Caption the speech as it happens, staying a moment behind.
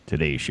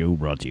Today's show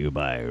brought to you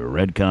by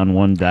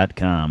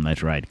redcon1.com.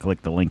 That's right.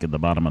 Click the link at the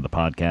bottom of the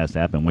podcast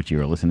app in which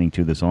you are listening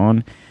to this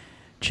on.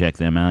 Check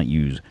them out.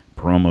 Use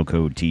promo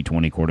code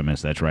T20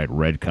 Quartermiss. That's right.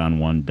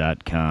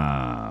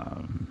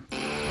 redcon1.com.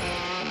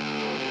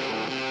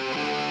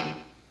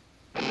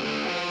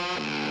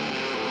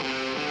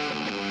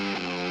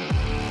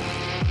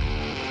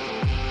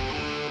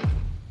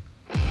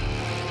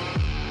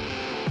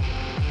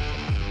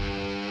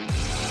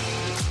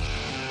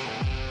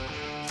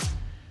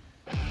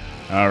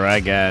 All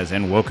right, guys,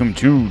 and welcome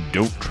to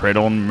Don't Tread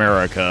on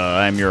America.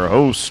 I'm your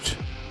host,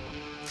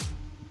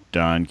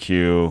 Don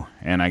Q,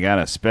 and I got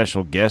a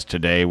special guest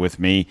today with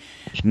me,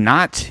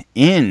 not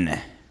in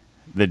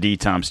the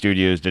DTOM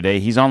studios today.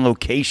 He's on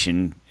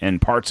location in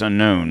parts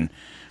unknown,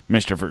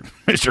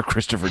 Mr.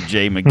 Christopher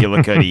J.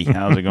 McGillicuddy.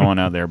 How's it going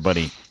out there,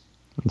 buddy?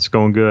 It's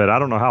going good. I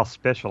don't know how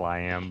special I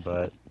am,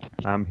 but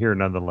I'm here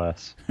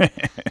nonetheless.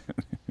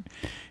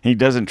 He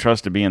doesn't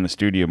trust to be in the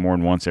studio more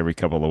than once every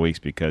couple of weeks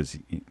because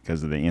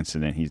of the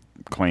incident. He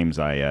claims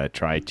I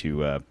tried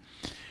to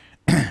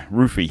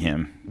roofie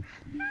him.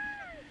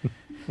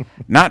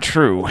 Not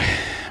true,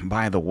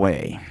 by the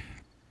way.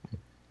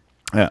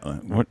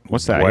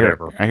 What's that?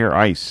 Whatever. I hear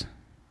ice.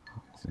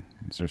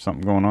 Is there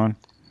something going on?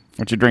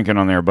 What you drinking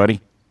on there, buddy?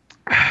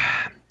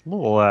 A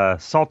little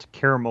salted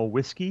caramel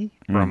whiskey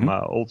from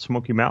Old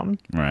Smoky Mountain.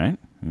 Right.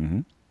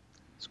 Mm-hmm.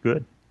 It's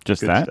good.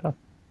 Just Good that? stuff.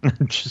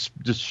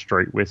 just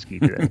straight whiskey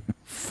today.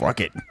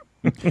 Fuck it.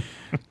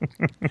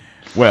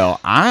 Well,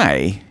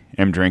 I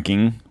am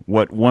drinking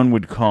what one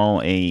would call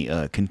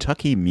a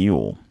Kentucky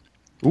Mule.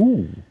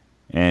 Ooh.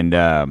 And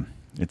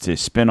it's a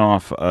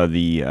spinoff of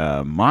the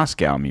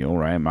Moscow Mule,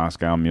 right?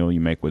 Moscow Mule you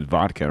make with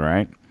vodka,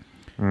 right?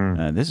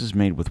 This is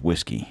made with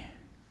whiskey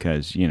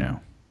because, you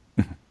know,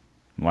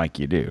 like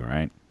you do,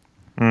 right?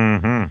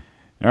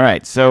 Mm-hmm. All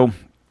right, so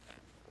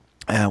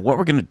what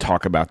we're going to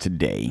talk about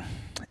today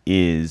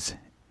is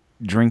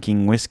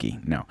drinking whiskey.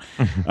 No.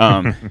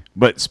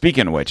 But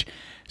speaking of which,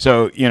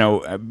 so, you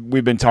know,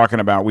 we've been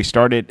talking about, we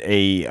started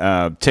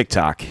a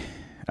TikTok,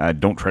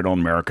 Don't Tread on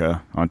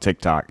America on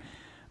TikTok.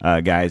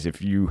 Guys,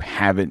 if you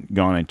haven't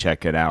gone and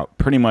checked it out,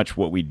 pretty much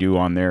what we do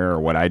on there, or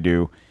what I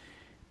do,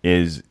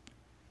 is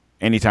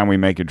anytime we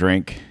make a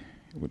drink,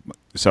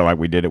 so like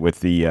we did it with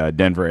the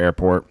Denver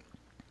airport.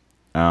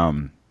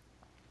 I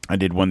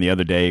did one the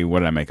other day.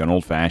 What did I make? An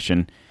old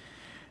fashioned.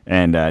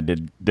 And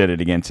did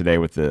it again today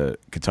with the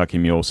Kentucky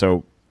Mule.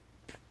 So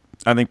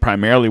I think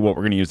primarily what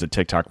we're going to use the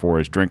TikTok for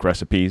is drink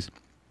recipes.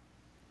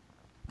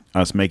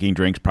 Us making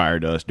drinks prior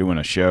to us doing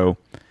a show,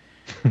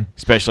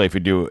 especially if we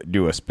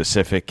do a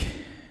specific,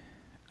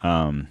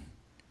 like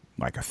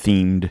a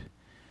themed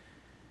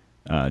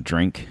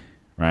drink,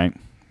 right?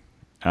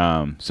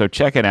 So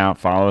check it out.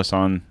 Follow us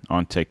on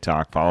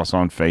TikTok. Follow us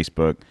on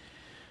Facebook.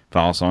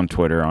 Follow us on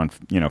Twitter, on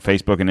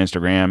Facebook and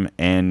Instagram,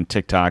 and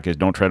TikTok is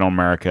Don't Tread on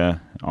America.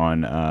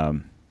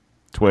 On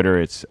Twitter,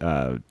 it's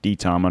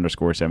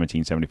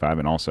DTOM_1775,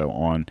 and also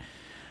on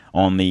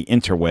the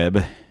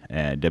interweb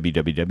at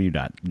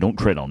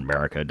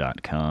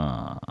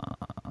www.don'ttreadonamerica.com.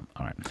 All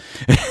right.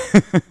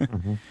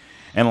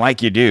 And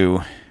like you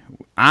do,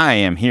 I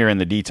am here in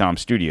the DTOM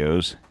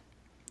studios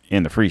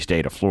in the free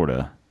state of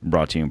Florida,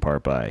 brought to you in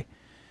part by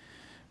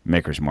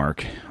Maker's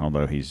Mark,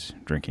 although he's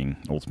drinking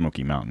Old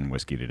Smoky Mountain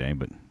whiskey today,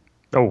 but...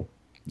 Oh,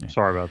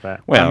 sorry about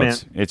that. Well,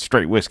 it's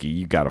straight whiskey.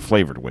 You got a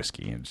flavored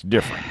whiskey. It's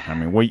different. I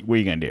mean, what are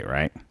you going to do,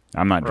 right?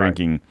 I'm not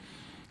drinking.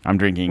 I'm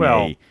drinking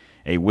a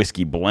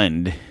whiskey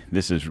blend.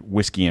 This is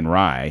whiskey and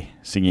rye,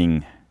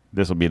 singing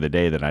 "This Will Be the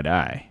Day That I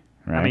Die."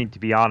 Right? I mean, to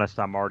be honest,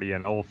 I'm already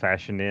an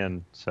old-fashioned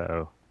in,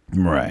 so...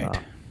 Right.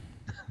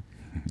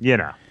 You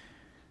know.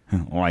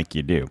 Like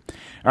you do.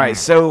 All right,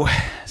 so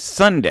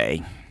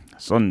Sunday,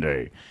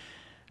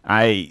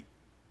 I,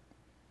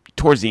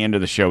 towards the end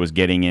of the show, was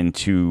getting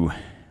into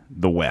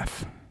the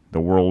WEF,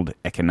 the World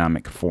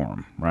Economic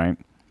Forum, right?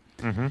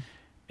 Mm-hmm.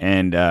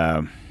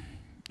 And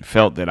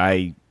felt that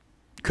I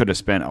could have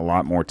spent a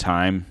lot more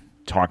time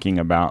talking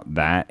about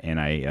that, and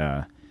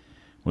I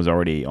was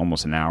already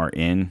almost an hour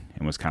in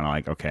and was kind of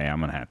like, okay, I'm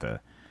going to have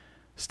to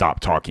stop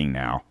talking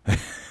now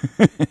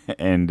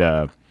and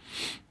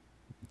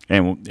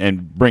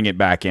bring it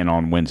back in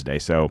on Wednesday.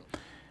 So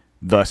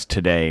thus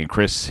today,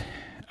 Chris...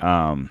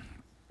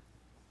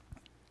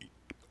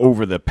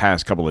 over the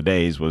past couple of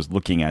days was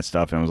looking at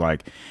stuff and was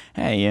like,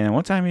 hey,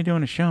 what time are you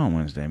doing a show on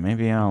Wednesday?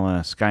 Maybe I'll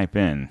Skype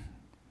in.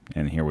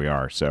 And here we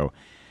are. So,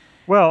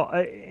 well,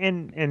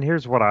 and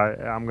here's what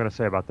I'm going to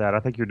say about that. I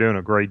think you're doing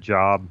a great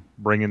job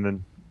bringing the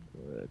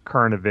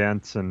current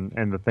events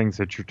and the things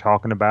that you're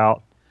talking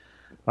about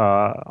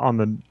on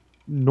the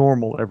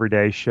normal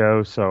everyday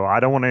show. So I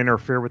don't want to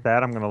interfere with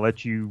that. I'm going to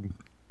let you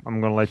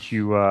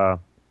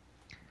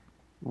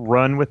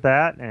run with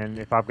that, and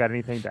if I've got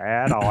anything to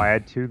add, I'll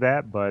add to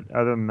that. But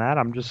other than that,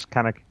 I'm just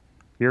kind of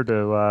here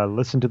to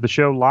listen to the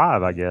show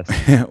live, I guess.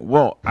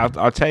 Well,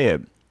 I'll tell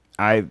you,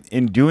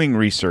 in doing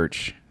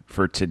research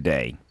for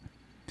today,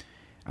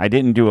 I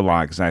didn't do a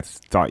lot because I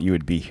thought you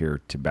would be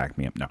here to back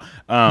me up. No.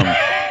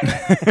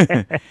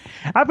 I've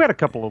got a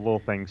couple of little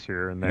things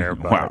here and there.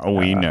 But,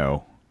 we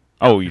know.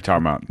 Oh, you're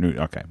talking about new.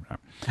 Okay,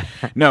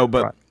 no,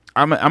 but Right.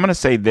 I'm going to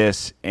say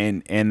this,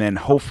 and then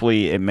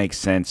hopefully it makes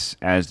sense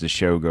as the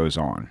show goes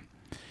on.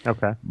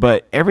 Okay.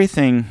 But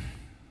everything,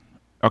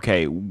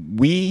 okay,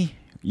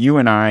 you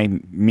and I,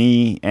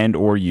 me and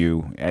or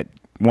you, at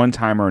one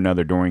time or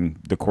another during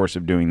the course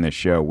of doing this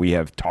show, we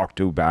have talked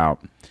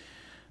about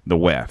the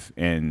WEF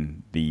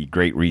and the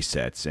Great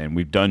Resets, and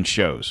we've done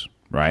shows,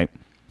 right?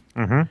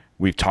 Mm-hmm.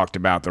 We've talked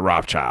about the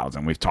Rothschilds,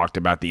 and we've talked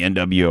about the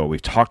NWO.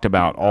 We've talked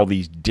about all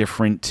these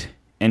different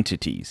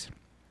entities.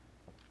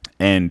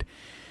 And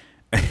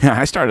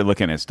I started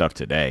looking at stuff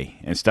today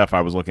and stuff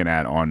I was looking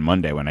at on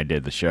Monday when I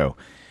did the show.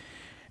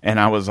 And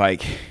I was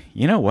like,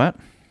 you know what?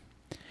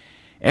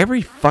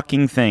 Every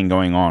fucking thing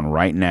going on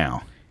right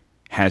now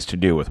has to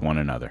do with one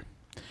another.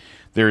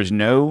 There is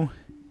no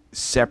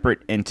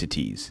separate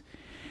entities.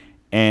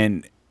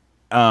 And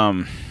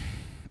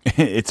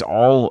it's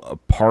all a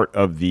part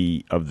of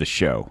the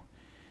show.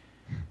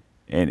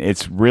 And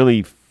it's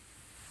really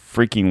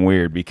freaking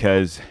weird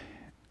because,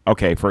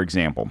 okay, for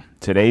example,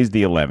 today's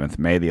the 11th,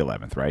 May the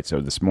 11th, right?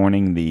 So this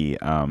morning the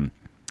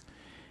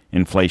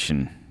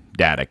inflation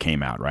data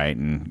came out, right?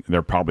 And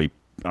they're probably,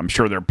 I'm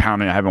sure they're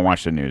pounding, I haven't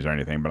watched the news or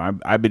anything, but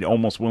I've been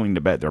almost willing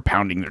to bet they're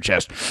pounding their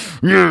chest.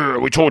 Yeah,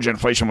 we told you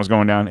inflation was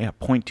going down. Yeah,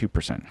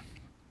 0.2%.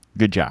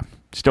 Good job.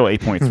 Still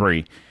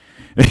 8.3.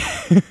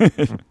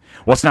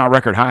 Well, it's not a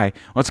record high.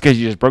 Well, it's because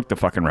you just broke the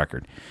fucking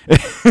record.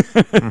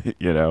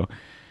 You know?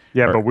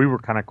 Yeah, but we were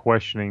kind of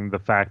questioning the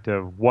fact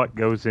of what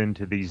goes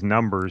into these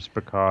numbers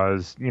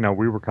because, we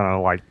were kind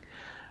of like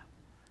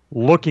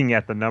looking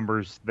at the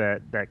numbers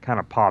that kind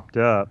of popped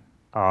up.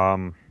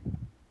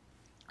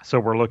 So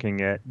we're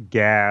looking at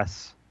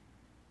gas.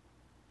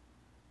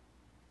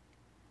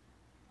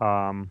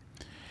 Well,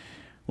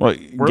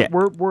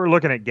 we're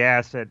looking at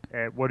gas at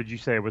what did you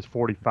say it was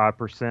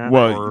 45%?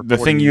 Well, the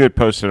thing you had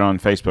posted on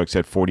Facebook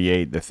said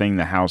 48. The thing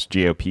the House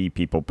GOP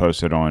people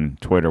posted on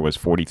Twitter was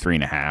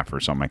 43.5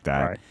 or something like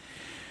that. Right.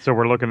 So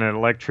we're looking at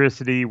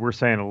electricity. We're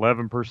saying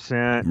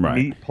 11%. Right.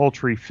 Meat,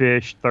 poultry,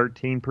 fish,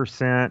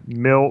 13%.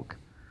 Milk,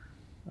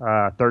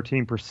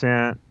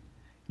 13%.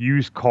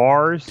 Used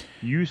cars,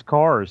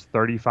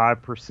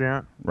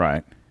 35%.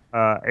 Right.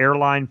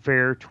 Airline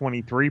fare,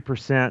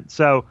 23%.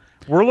 So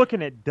we're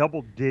looking at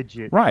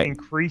double-digit Right.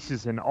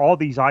 increases in all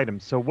these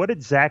items. So what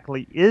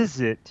exactly is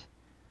it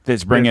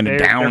That's bringing it they're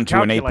down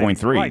to an calculating?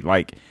 8.3. Right.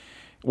 Like,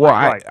 well,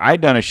 Right.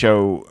 I'd done a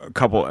show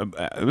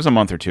it was a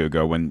month or two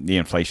ago when the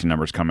inflation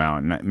numbers come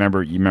out. And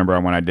you remember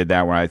when I did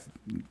that, where I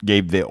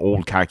gave the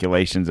old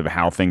calculations of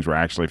how things were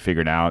actually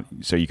figured out.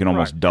 So you can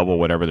almost Right. double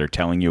whatever they're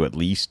telling you at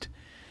least.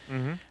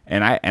 Mm-hmm.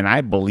 And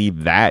I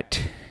believe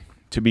that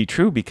to be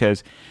true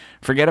because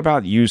forget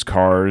about used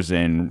cars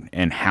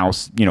and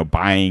house,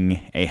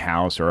 buying a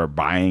house or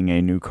buying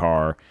a new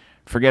car.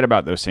 Forget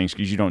about those things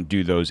because you don't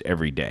do those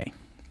every day,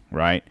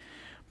 right?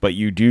 But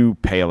you do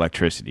pay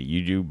electricity.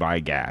 You do buy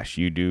gas.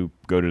 You do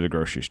go to the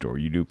grocery store.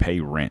 You do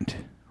pay rent,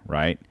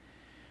 right?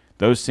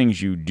 Those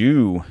things you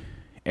do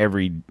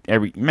every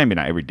maybe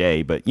not every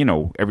day, but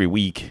every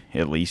week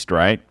at least,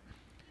 right?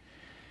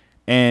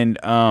 And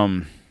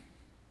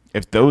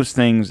if those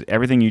things,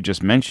 everything you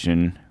just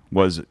mentioned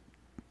was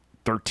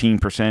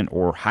 13%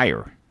 or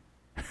higher.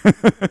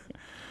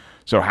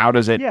 So how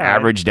does it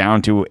average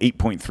down to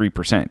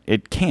 8.3%?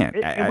 It can't.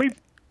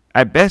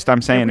 At best,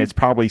 I'm saying it's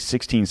probably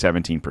 16,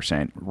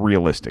 17%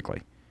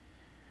 realistically.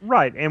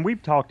 Right, and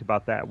we've talked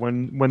about that.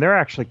 When they're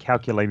actually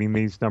calculating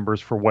these numbers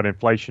for what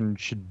inflation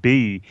should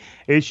be,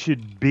 it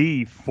should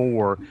be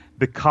for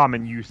the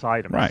common use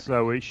items. Right.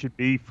 So it should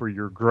be for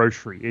your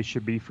grocery. It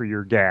should be for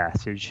your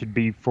gas. It should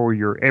be for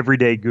your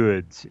everyday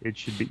goods. It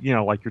should be,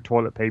 like your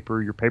toilet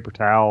paper, your paper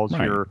towels,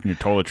 Right. your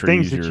toiletries,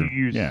 things that you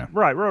use. Yeah.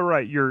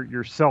 Right.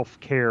 Your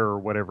self-care or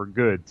whatever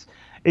goods.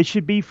 It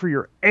should be for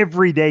your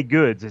everyday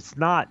goods. It's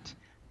not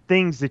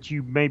things that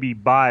you maybe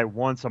buy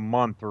once a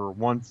month or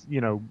once,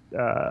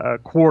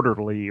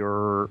 quarterly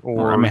or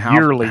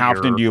yearly. How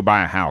often do you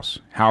buy a house?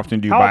 How often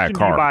do you How buy a often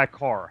car? do you buy a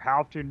car? How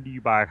often do you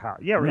buy a house?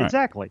 Yeah, Right.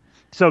 exactly.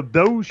 So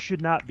those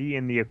should not be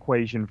in the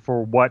equation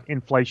for what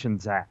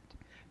inflation's at,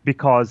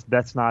 because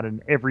that's not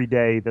an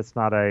everyday. That's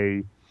not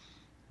a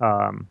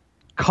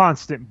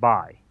constant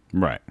buy.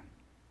 Right.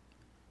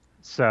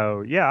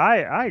 So yeah,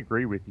 I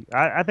agree with you.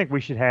 I think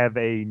we should have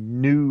a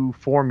new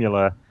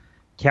formula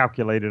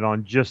calculated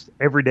on just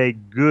everyday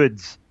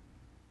goods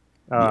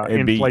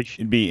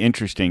inflation. It'd be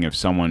interesting if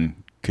someone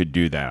could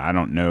do that. I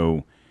don't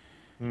know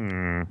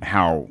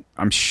how.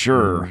 I'm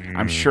sure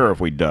if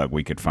we dug,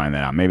 we could find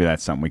that out. Maybe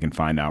that's something we can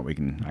find out. I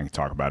can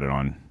talk about it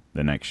on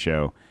the next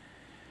show.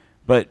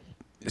 But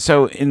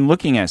so in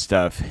looking at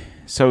stuff,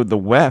 so the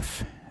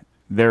WEF,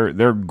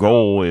 their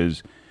goal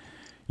is,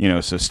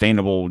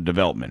 sustainable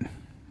development,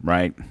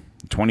 right?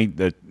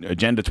 The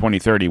Agenda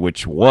 2030,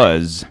 which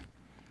was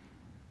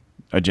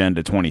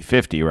Agenda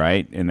 2050,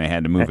 right? And they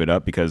had to move it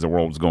up because the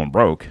world was going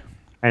broke.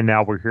 And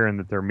now we're hearing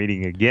that they're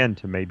meeting again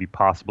to maybe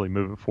possibly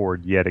move it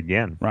forward yet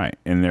again. Right.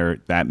 And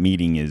that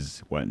meeting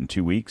is, in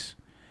 2 weeks?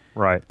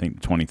 Right. I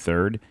think the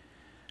 23rd,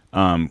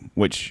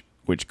 which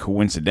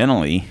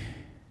coincidentally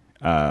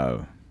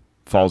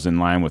falls in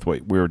line with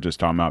what we were just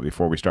talking about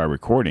before we started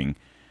recording.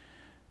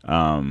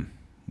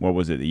 What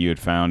was it that you had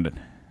found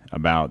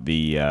about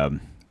the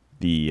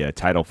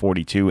Title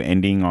 42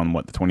 ending on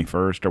the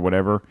 21st or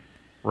whatever?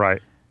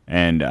 Right.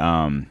 And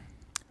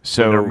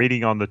so they're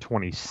meeting on the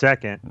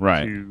 22nd,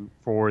 right,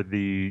 for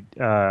the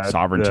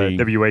sovereignty,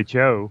 the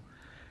WHO,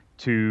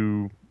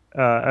 to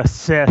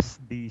assess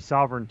the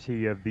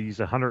sovereignty of these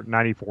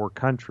 194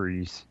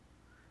 countries,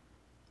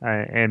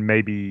 and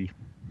maybe,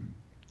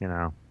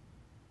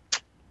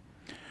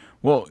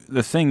 Well,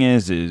 the thing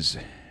is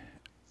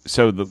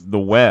so the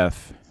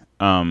WEF.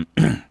 I'm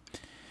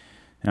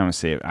gonna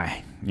say it.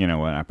 You know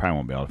what? I probably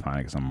won't be able to find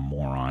it because I'm a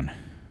moron.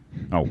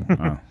 Oh,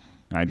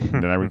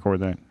 did I record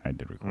that? I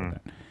did record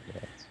that.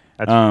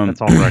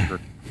 That's on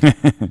record.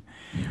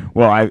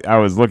 Well, I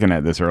was looking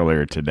at this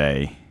earlier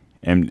today,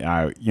 and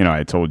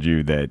I told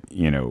you that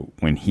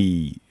when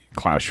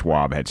Klaus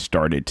Schwab had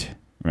started,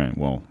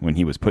 when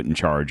he was put in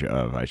charge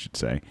of, I should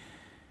say,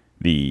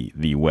 the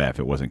WEF.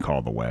 It wasn't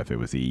called the WEF. It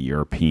was the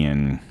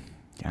European.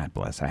 God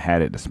bless. I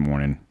had it this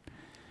morning,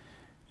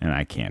 and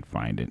I can't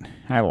find it.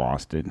 I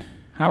lost it.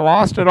 I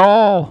lost it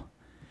all.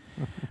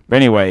 But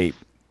anyway,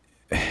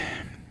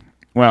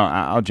 well,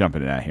 I'll jump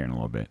into that here in a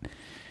little bit.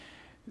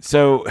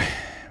 So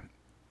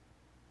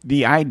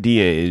the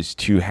idea is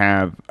to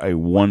have a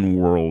one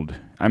world.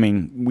 I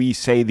mean, we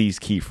say these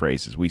key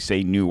phrases. We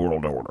say New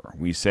World Order.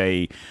 We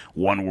say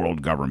one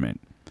world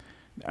government.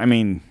 I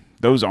mean,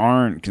 those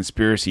aren't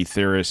conspiracy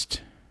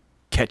theorist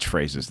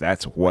catchphrases.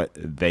 That's what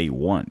they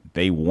want.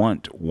 They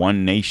want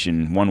one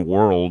nation, one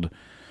world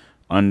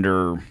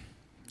under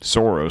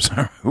Soros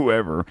or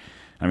whoever.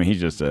 I mean, he's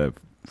just a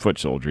foot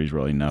soldier. He's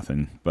really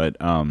nothing. But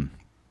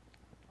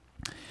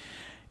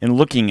in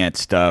looking at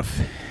stuff,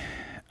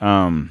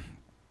 the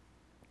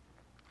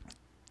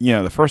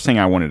first thing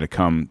I wanted to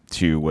come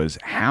to was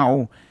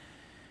how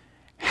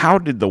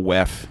did the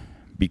WEF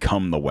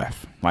become the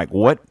WEF? Like,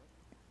 what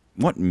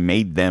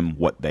made them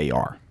what they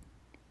are,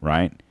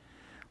 right?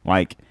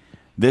 Like,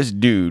 this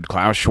dude,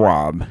 Klaus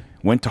Schwab,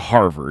 went to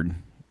Harvard,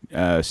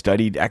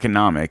 studied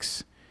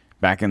economics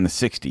back in the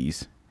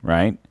 60s,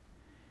 right?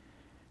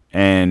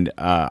 And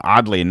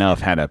oddly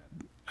enough, had a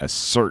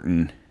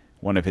certain,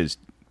 one of his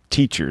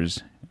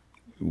teachers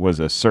was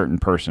a certain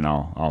person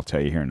I'll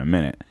tell you here in a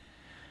minute.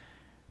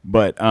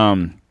 But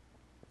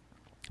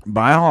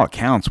by all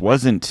accounts,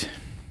 wasn't,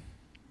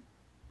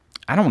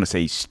 I don't want to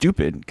say he's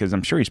stupid, because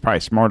I'm sure he's probably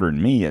smarter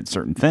than me at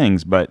certain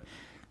things, but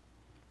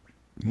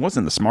he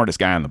wasn't the smartest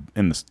guy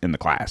in the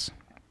class,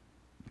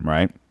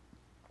 right?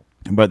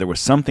 But there was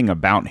something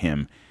about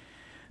him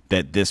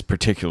that this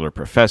particular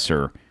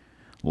professor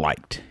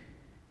liked,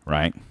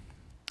 right?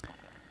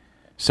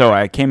 So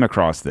I came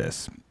across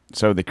this.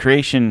 So the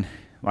creation,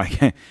 like,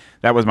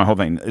 that was my whole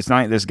thing. It's not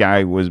like this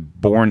guy was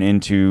born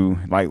into,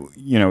 like,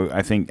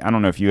 I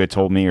don't know if you had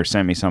told me or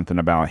sent me something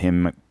about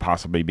him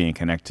possibly being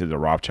connected to the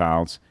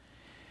Rothschilds.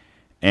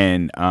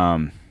 And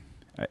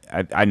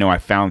I know I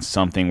found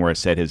something where it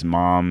said his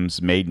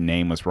mom's maiden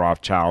name was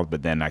Rothschild,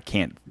 but then I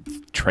can't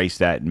trace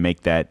that and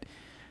make that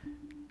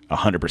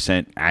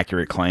 100%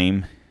 accurate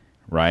claim,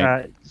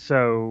 right?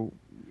 So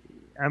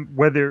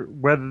whether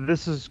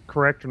this is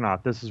correct or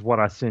not, this is what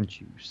I sent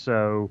you.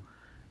 So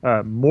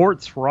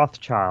Moritz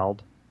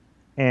Rothschild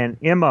and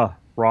Emma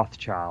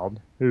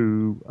Rothschild,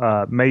 who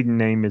maiden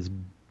name is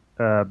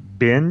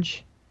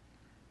Benge,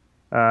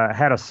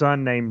 had a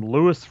son named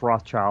Louis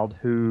Rothschild,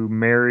 who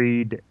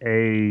married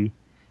a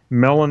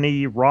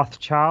Melanie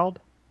Rothschild.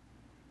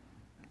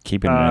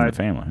 Keeping it in the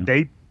family.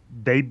 Huh?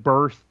 They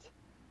birthed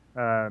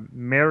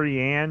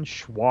Marianne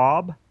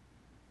Schwab,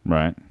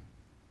 right?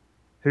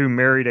 Who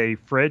married a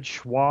Fred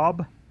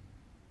Schwab,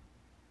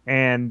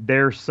 and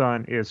their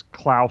son is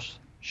Klaus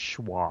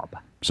Schwab.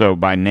 So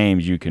by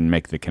names, you can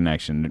make the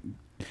connection.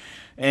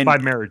 And by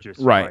marriages,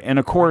 right? And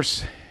of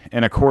course,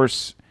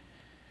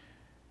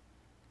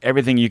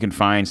 everything you can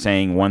find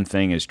saying one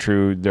thing is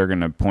true, they're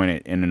going to point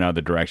it in another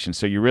direction.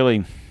 So you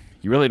really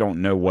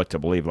don't know what to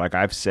believe. Like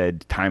I've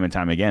said time and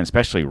time again,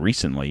 especially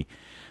recently,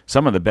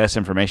 some of the best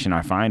information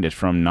I find is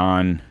from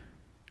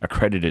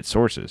non-accredited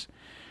sources.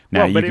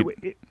 Now,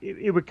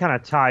 it would kind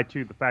of tie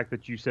to the fact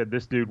that you said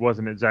this dude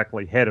wasn't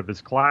exactly head of his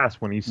class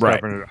when he's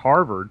studying at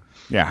Harvard.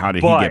 Yeah, how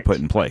did he get put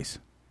in place?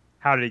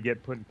 How did he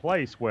get put in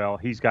place? Well,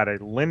 he's got a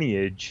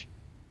lineage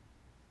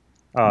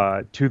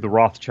to the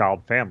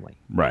Rothschild family.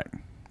 Right.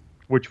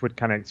 Which would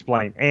kind of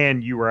explain.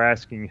 And you were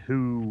asking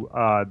who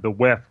the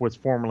WEF was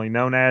formerly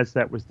known as.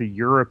 That was the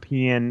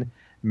European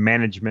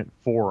Management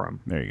Forum.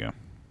 There you go.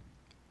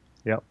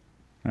 Yep.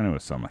 I knew it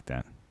was something like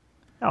that.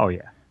 Oh,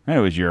 yeah. I knew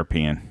it was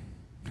European.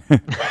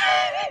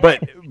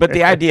 but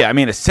the idea, I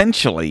mean,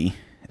 essentially,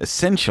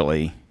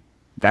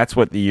 that's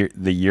what the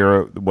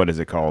euro. What is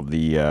it called?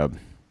 The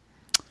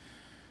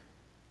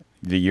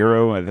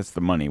euro. That's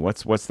the money.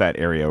 What's that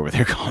area over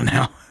there called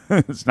now?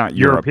 It's not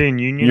Europe. European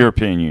Union.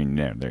 European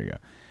Union. There you go.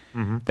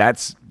 Mm-hmm.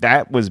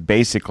 That was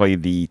basically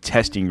the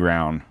testing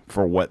ground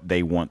for what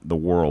they want the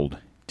world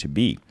to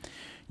be.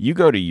 You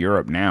go to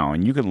Europe now,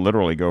 and you can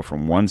literally go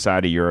from one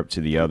side of Europe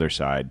to the other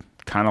side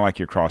kind of like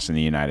you're crossing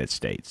the United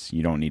States.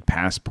 You don't need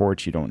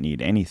passports. You don't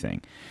need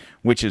anything,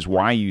 which is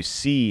why you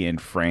see in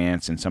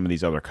France and some of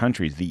these other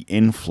countries the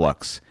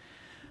influx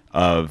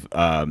of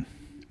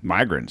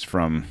migrants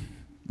from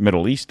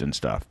Middle East and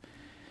stuff.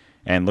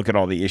 And look at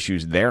all the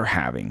issues they're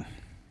having.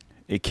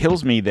 It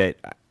kills me that,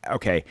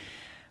 okay,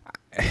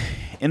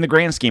 in the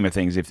grand scheme of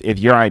things, if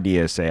your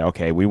idea is, say,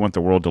 okay, we want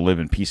the world to live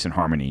in peace and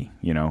harmony,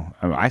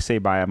 I say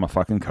buy them a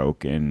fucking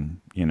Coke and,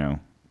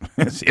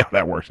 see how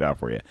that works out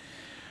for you.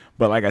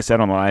 But like I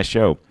said on the last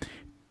show,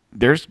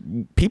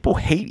 people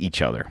hate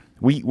each other.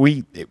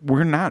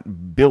 We're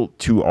not built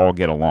to all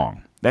get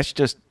along. That's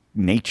just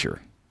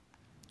nature,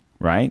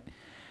 right?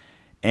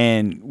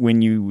 And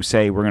when you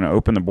say we're going to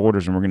open the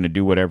borders and we're going to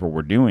do whatever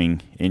we're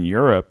doing in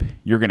Europe,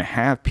 you're going to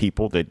have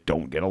people that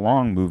don't get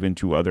along move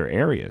into other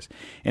areas.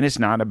 And it's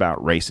not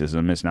about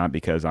racism. It's not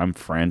because I'm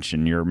French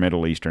and you're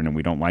Middle Eastern and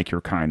we don't like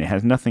your kind. It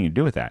has nothing to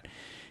do with that.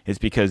 It's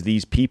because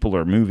these people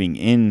are moving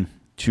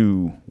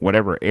into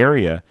whatever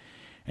area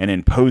and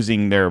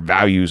imposing their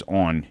values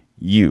on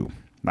you.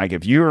 Like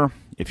if you're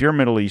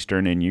Middle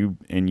Eastern and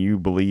you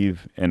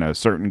believe in a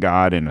certain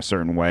God in a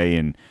certain way,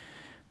 and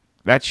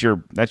that's your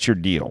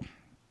deal.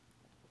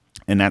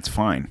 And that's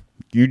fine.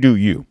 You do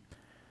you.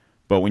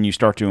 But when you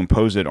start to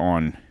impose it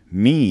on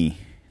me,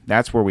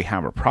 that's where we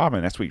have a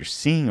problem. That's what you're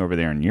seeing over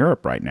there in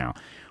Europe right now.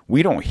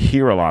 We don't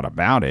hear a lot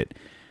about it,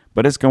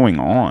 but it's going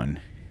on.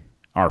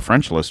 Our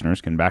French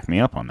listeners can back me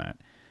up on that.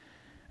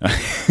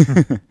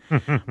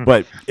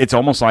 But it's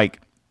almost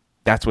like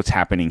that's what's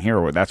happening here,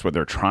 or that's what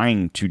they're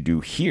trying to do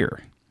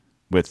here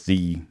with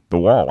the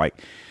wall. Like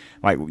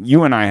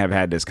you and I have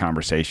had this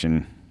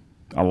conversation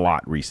a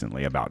lot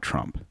recently about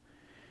Trump.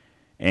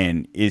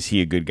 And is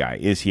he a good guy?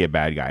 Is he a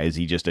bad guy? Is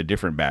he just a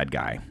different bad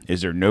guy?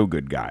 Is there no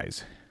good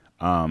guys?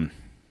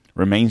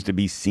 Remains to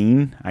be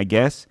seen, I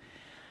guess.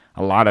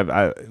 A lot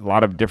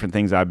of different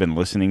things I've been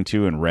listening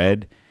to and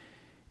read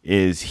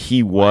is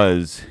he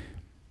was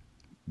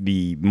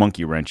the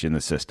monkey wrench in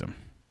the system.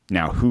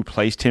 Now, who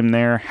placed him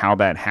there? How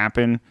that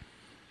happened?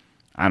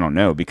 I don't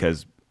know,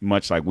 because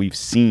much like we've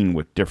seen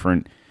with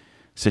different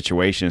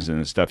situations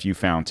and the stuff you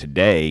found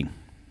today,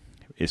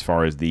 as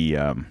far as the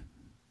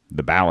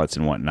ballots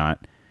and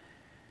whatnot,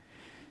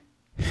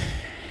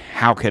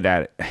 how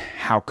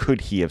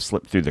could he have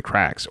slipped through the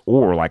cracks?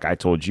 Or like I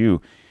told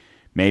you,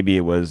 maybe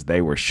it was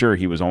they were sure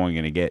he was only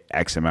going to get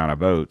X amount of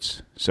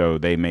votes, so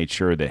they made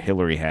sure that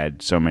Hillary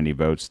had so many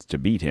votes to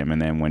beat him,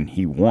 and then when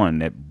he won,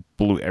 that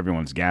blew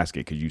everyone's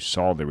gasket because you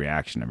saw the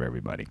reaction of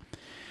everybody.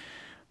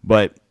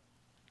 But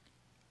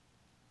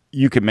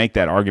you could make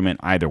that argument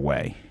either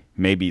way.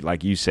 Maybe,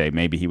 like you say,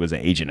 maybe he was an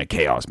agent of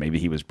chaos. Maybe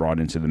he was brought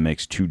into the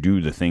mix to do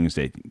the things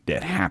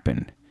that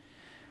happened.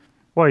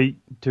 Well,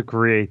 to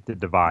create the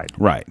divide.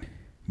 Right.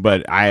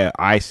 But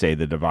I say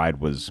the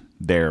divide was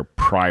there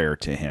prior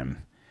to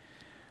him.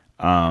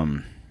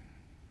 I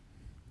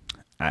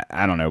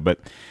don't know, but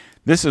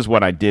this is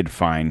what I did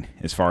find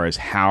as far as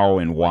how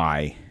and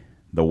why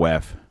the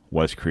WEF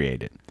was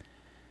created.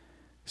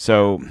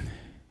 So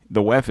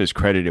the WEF is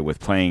credited with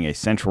playing a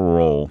central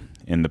role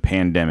in the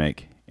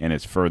pandemic and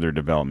its further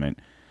development.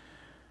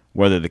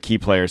 Whether the key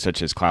players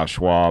such as Klaus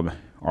Schwab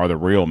are the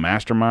real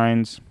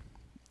masterminds,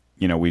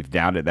 we've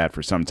doubted that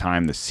for some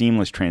time. The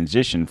seamless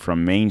transition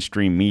from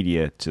mainstream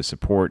media to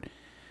support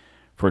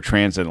for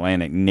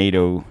transatlantic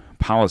NATO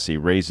policy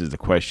raises the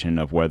question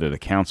of whether the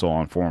Council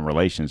on Foreign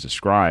Relations,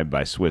 described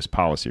by Swiss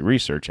Policy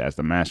Research as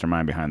the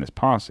mastermind behind this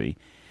policy,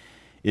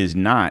 is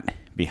not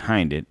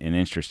behind it. An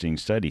interesting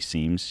study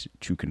seems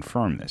to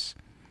confirm this.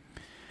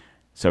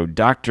 So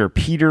Dr.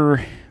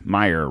 Peter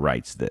Meyer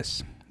writes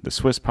this. The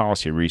Swiss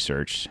Policy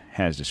Research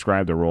has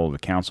described the role of the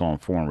Council on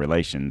Foreign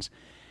Relations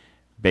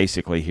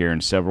basically here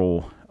in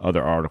several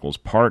other articles.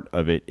 Part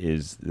of it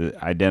is the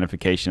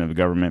identification of the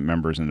government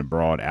members in the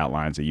broad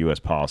outlines of U.S.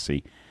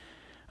 policy.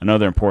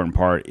 Another important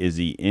part is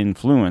the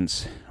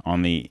influence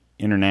on the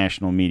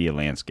international media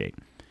landscape.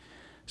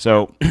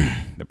 So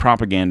the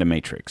propaganda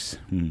matrix.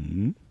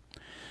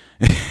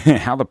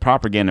 How the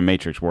propaganda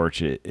matrix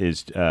works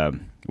is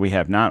we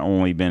have not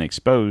only been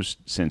exposed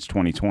since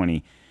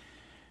 2020,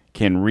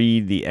 can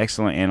read the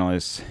excellent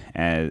analysts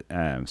at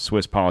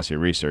Swiss Policy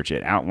Research.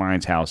 It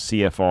outlines how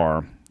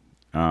CFR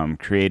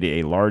created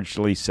a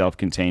largely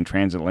self-contained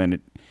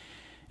transatlantic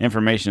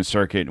information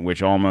circuit in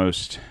which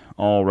almost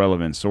all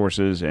relevant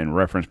sources and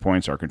reference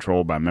points are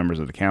controlled by members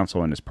of the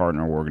Council and its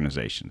partner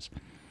organizations.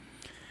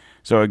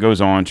 So it goes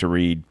on to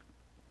read,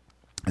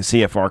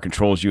 CFR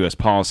controls U.S.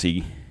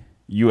 policy,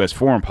 U.S.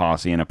 foreign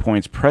policy, and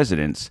appoints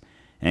presidents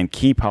and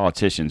key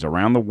politicians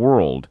around the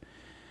world.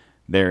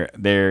 There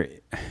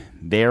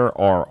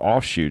are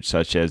offshoots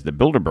such as the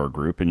Bilderberg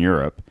Group in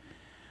Europe,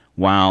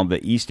 while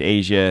the East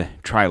Asia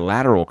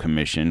Trilateral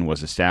Commission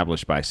was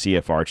established by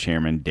CFR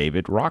Chairman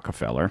David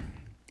Rockefeller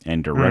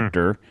and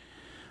Director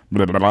in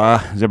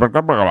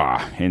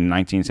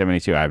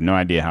 1972. I have no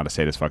idea how to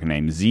say this fucking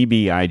name.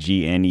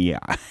 Zbigniew.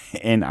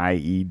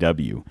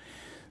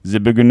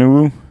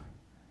 Zbigniew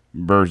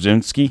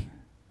Brzezinski.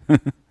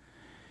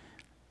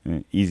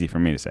 Easy for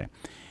me to say.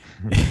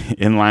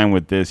 In line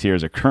with this,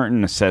 here's a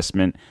current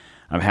assessment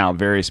of how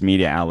various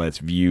media outlets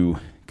view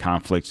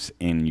conflicts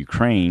in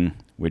Ukraine,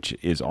 which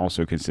is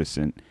also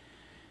consistent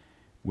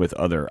with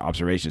other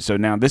observations. So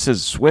now this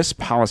is Swiss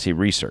policy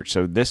research.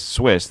 So this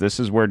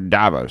is where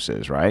Davos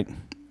is, right?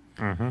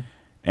 Mm-hmm.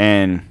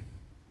 And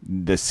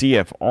the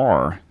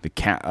CFR,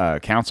 the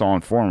Council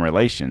on Foreign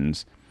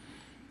Relations,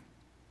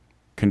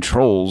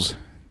 controls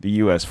the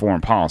U.S.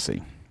 foreign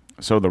policy.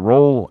 So the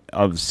role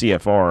of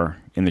CFR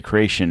in the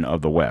creation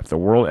of the WEF, the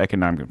World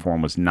Economic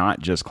Forum, was not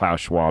just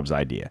Klaus Schwab's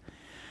idea,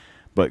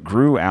 but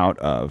grew out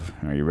of.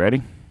 Are you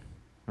ready?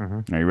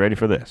 Mm-hmm. Are you ready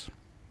for this?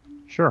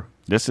 Sure.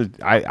 This is.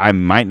 I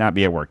might not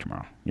be at work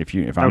tomorrow.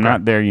 If I'm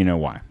not there, you know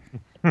why.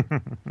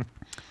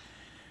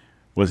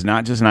 Was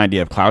not just an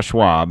idea of Klaus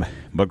Schwab,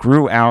 but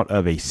grew out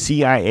of a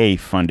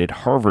CIA-funded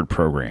Harvard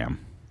program.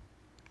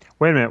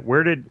 Wait a minute.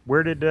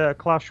 Where did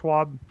Klaus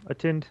Schwab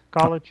attend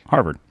college?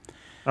 Harvard.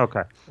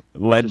 Okay.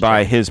 Led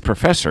by his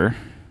professor,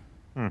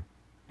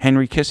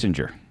 Henry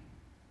Kissinger.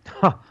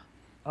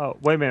 Oh,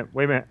 wait a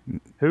minute.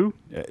 Who?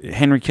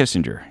 Henry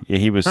Kissinger. Yeah,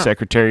 he was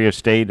Secretary of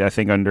State, I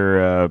think,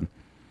 under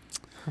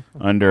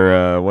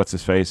what's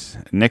his face,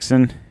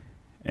 Nixon,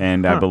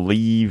 and I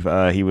believe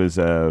he was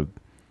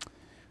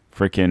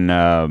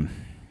freaking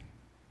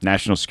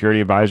National Security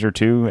Advisor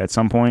too at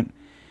some point.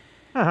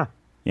 Huh.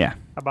 Yeah. How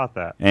about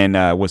that? And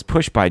was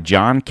pushed by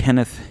John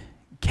Kenneth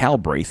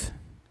Galbraith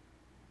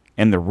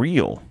and the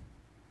real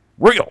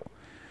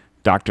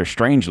Dr.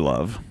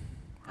 Strangelove,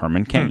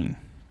 Herman Cain.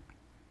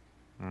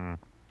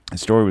 The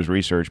story was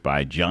researched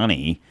by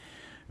Johnny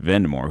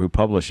Vendemore, who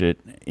published it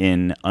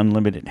in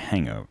Unlimited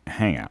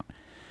Hangout.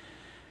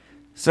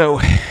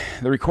 So,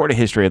 the recorded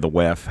history of the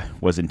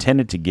WEF was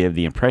intended to give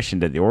the impression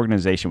that the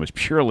organization was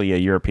purely a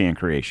European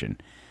creation,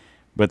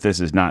 but this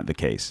is not the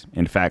case.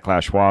 In fact,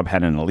 Klaus Schwab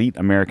had an elite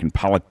American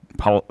I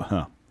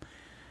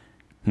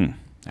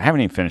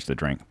haven't even finished the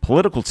drink.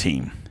 Political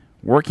team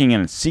working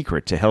in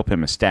secret to help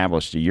him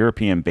establish the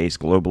European-based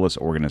globalist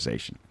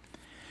organization.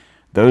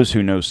 Those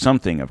who know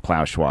something of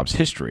Klaus Schwab's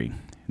history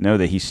know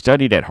that he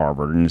studied at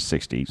Harvard in the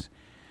 60s,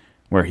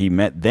 where he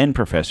met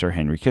then-Professor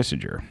Henry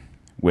Kissinger,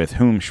 with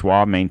whom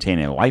Schwab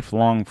maintained a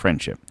lifelong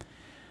friendship.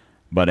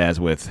 But as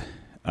with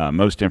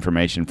most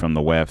information from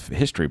the WEF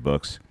history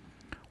books,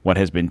 what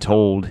has been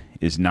told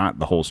is not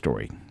the whole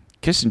story.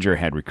 Kissinger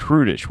had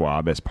recruited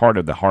Schwab as part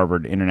of the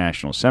Harvard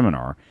International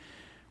Seminar,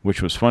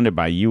 which was funded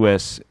by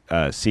U.S.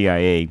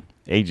 CIA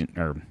agent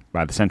or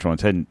by the Central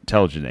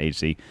Intelligence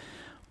Agency.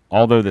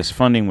 Although this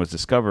funding was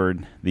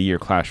discovered the year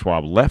Klaus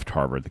Schwab left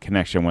Harvard, the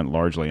connection went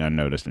largely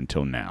unnoticed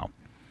until now.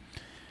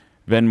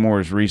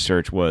 Venmore's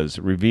research was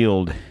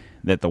revealed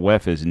that the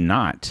WEF is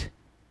not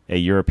a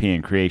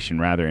European creation.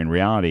 Rather, in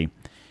reality,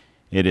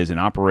 it is an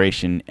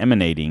operation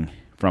emanating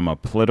from a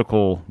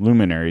political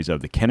luminaries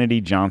of the Kennedy,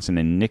 Johnson,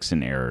 and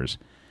Nixon eras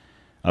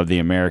of the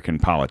American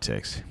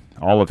politics,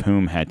 all of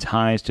whom had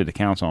ties to the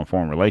Council on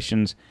Foreign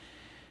Relations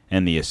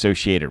and the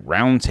associated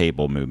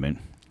Roundtable movement,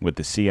 with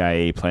the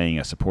CIA playing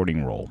a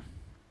supporting role.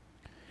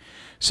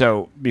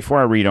 So, before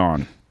I read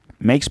on,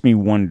 makes me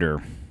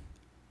wonder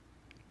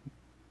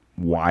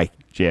why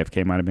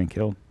JFK might have been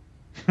killed.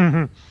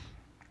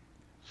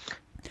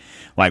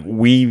 Like,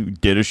 we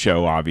did a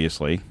show,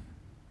 obviously.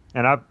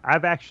 And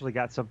I've actually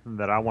got something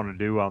that I want to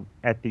do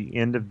at the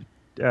end of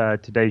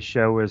today's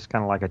show is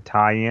kind of like a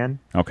tie-in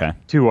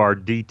to our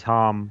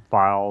D-Tom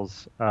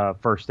Files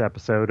first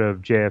episode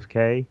of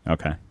JFK.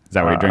 Okay. Is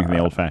that why you're drinking the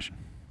old-fashioned?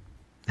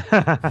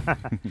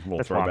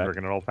 That's why I'm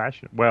drinking an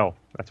old-fashioned. Well,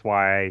 that's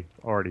why I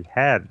already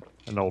had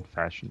an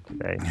old-fashioned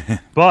today.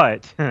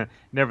 But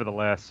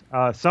nevertheless,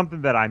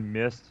 something that I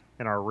missed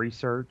in our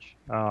research,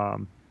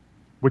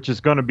 which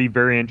is going to be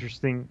very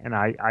interesting, and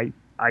I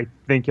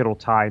think it'll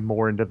tie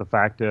more into the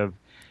fact of,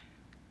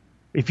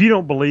 if you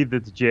don't believe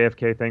that the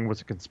JFK thing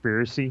was a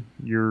conspiracy,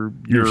 you're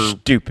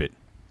stupid.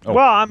 Oh.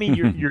 Well, I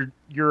mean,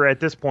 you're at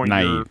this point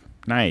naive,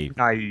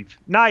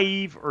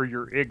 or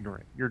you're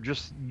ignorant.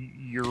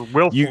 You're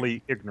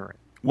willfully ignorant.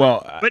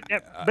 Well,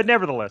 but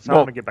nevertheless, I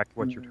want to get back to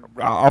what you're talking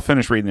about. I'll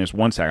finish reading this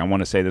one second. I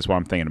want to say this while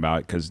I'm thinking about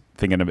it, because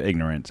thinking of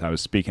ignorance, I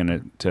was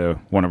speaking to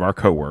one of our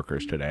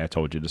coworkers today. I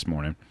told you this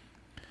morning,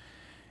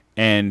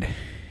 and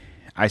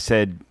I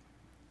said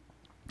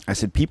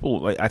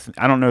people,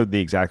 I don't know the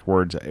exact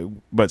words,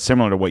 but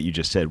similar to what you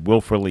just said,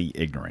 willfully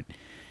ignorant.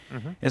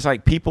 Mm-hmm. It's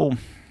like people,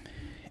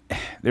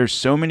 there's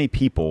so many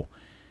people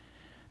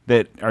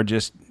that are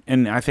just,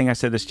 and I think I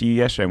said this to you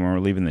yesterday when we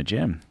were leaving the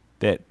gym,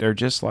 that they're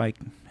just like,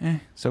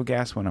 so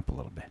gas went up a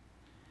little bit,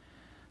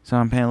 so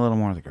I'm paying a little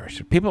more of the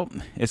grocery. People,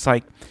 it's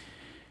like,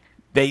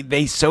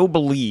 they so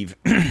believe,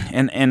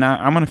 and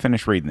I'm going to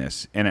finish reading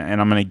this, and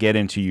I'm going to get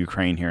into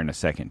Ukraine here in a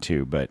second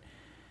too, but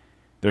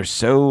they're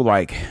so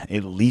like,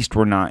 at least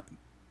we're not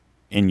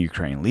in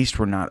Ukraine. At least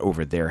we're not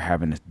over there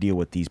having to deal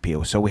with these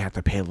people, so we have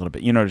to pay a little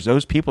bit. You know, there's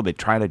those people that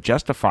try to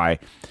justify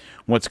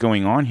what's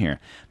going on here.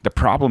 The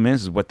problem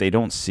is what they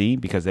don't see,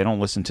 because they don't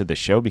listen to the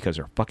show because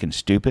they're fucking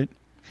stupid.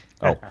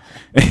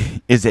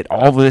 Is that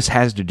all this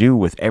has to do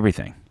with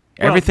everything.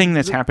 Well, everything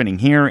that's happening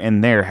here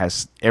and there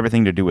has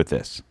everything to do with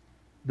this.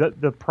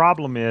 The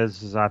problem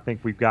is I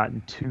think we've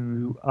gotten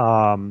too,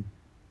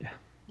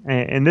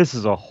 and this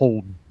is a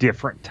whole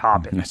different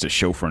topic. That's a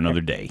show for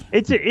another day.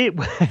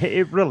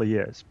 It really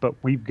is. But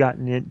we've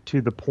gotten it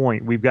to the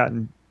point. We've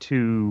gotten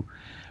to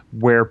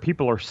where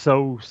people are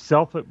so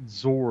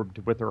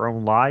self-absorbed with their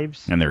own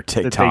lives And their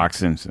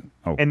TikToks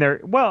and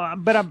they're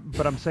but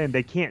I'm saying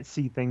they can't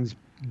see things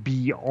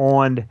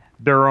beyond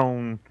their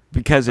own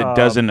because it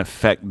doesn't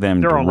affect them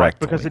their own life,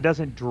 directly. because it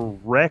doesn't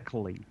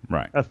directly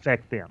Right.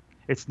 affect them.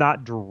 It's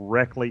not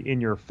directly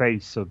in your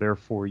face, so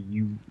therefore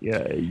you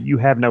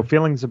have no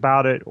feelings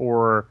about it,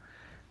 or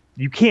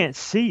you can't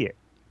see it.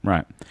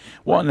 Right.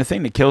 Well, and the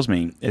thing that kills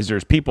me is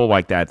there's people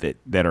like that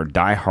are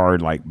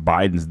diehard, like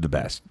Biden's the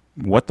best.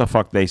 What the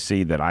fuck they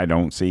see that I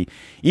don't see?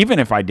 Even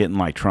if I didn't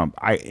like Trump,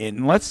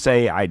 and let's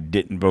say I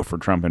didn't vote for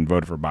Trump and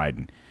voted for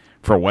Biden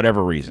for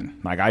whatever reason.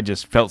 Like I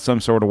just felt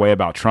some sort of way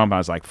about Trump. I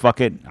was like, fuck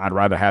it. I'd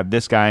rather have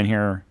this guy in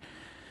here.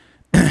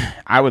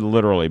 I would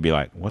literally be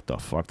like, what the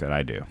fuck did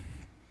I do?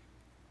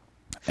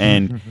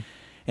 And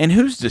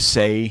who's to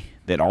say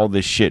that all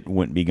this shit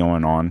wouldn't be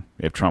going on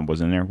if Trump was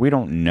in there? We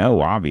don't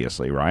know,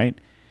 obviously, right?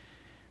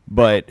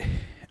 But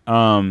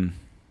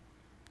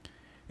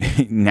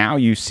now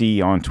you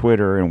see on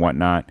Twitter and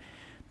whatnot,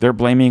 they're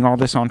blaming all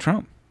this on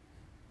Trump.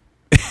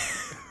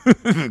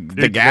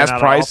 The gas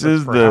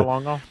prices, how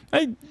long ago?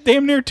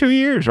 Damn near 2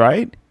 years,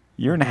 right?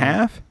 Year and a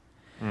half.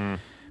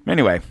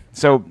 Anyway,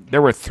 so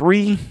there were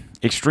three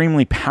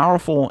extremely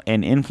powerful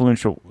and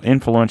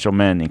influential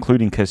men,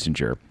 including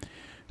Kissinger,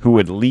 who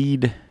would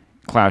lead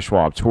Klaus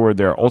Schwab toward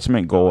their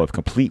ultimate goal of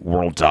complete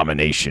world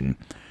domination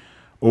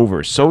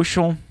over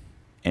social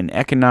and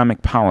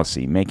economic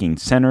policy, making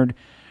centered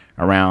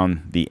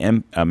around the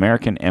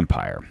American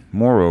empire.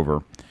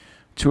 Moreover,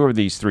 two of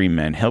these three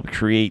men helped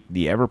create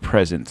the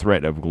ever-present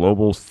threat of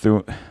global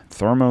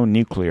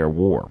thermonuclear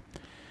war.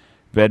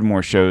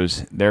 Vedmore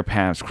shows their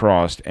paths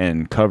crossed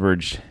and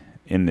coverage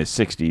in the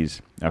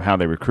 60s of how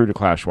they recruited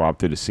Klaus Schwab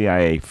through the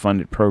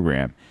CIA-funded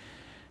program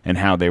and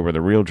how they were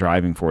the real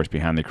driving force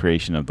behind the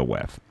creation of the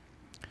WEF.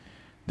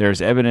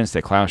 There's evidence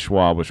that Klaus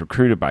Schwab was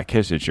recruited by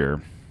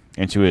Kissinger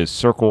into his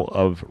circle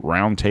of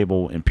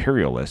roundtable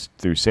imperialists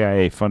through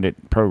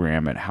CIA-funded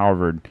program at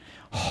Harvard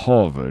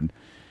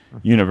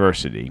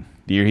University.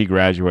 The year he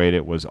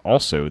graduated was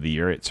also the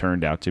year it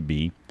turned out to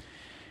be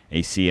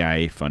a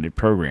CIA-funded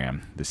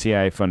program. The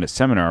CIA-funded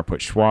seminar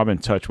put Schwab in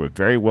touch with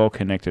very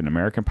well-connected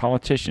American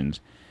politicians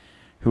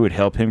who would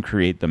help him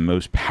create the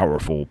most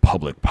powerful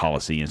public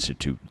policy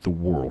institute, the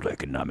World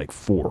Economic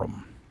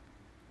Forum.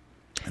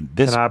 And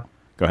this, go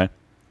ahead.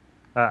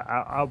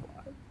 I'll,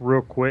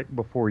 real quick,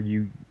 before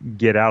you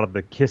get out of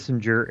the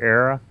Kissinger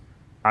era,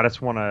 I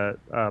just want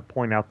to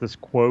point out this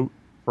quote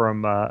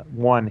from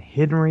one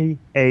Henry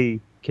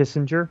A.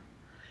 Kissinger.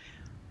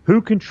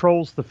 Who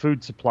controls the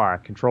food supply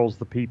controls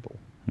the people.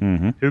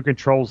 Mm-hmm. Who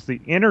controls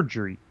the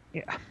energy?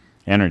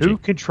 Who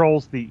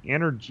controls the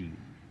energy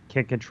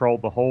can control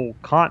the whole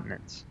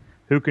continents.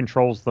 Who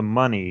controls the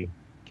money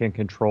can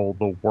control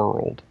the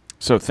world.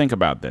 So think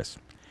about this.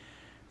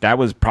 That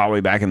was probably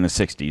back in the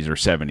 60s or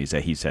 70s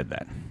that he said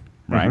that,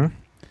 right? Mm-hmm.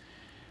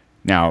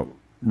 Now,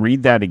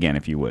 read that again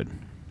if you would.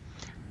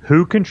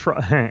 Who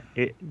control?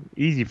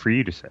 Easy for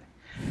you to say.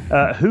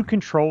 Who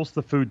controls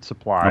the food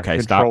supply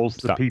controls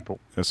the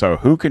people. So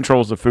who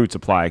controls the food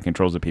supply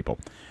controls the people.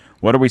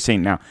 What are we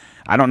seeing now?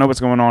 I don't know what's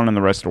going on in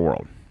the rest of the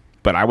world,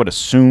 but I would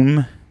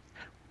assume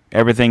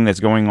everything that's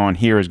going on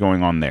here is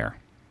going on there,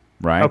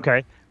 right?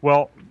 Okay.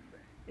 Well,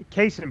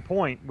 case in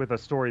point with a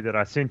story that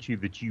I sent you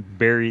that you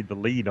buried the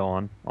lead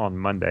on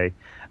Monday.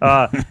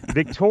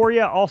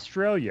 Victoria,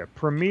 Australia,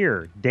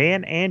 Premier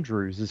Dan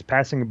Andrews is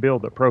passing a bill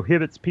that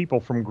prohibits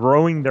people from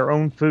growing their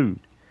own food.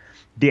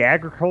 The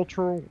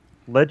Agricultural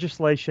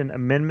Legislation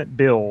Amendment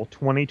Bill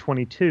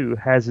 2022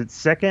 has its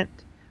second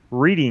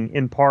reading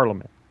in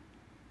Parliament.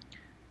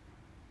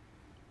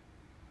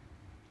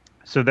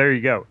 So there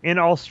you go. In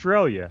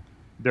Australia,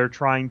 they're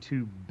trying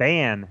to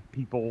ban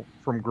people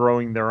from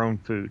growing their own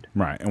food.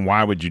 Right. And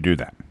why would you do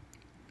that?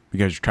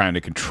 Because you're trying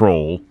to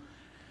control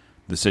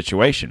the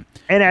situation.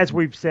 And as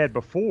we've said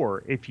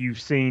before, if you've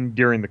seen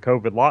during the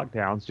COVID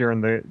lockdowns,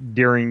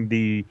 during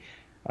the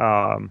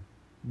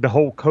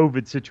whole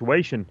COVID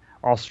situation,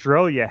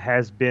 Australia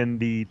has been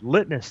the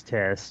litmus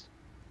test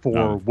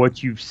for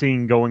what you've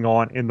seen going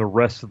on in the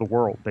rest of the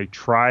world. They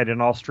tried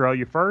in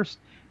Australia first,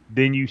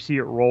 then you see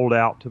it rolled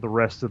out to the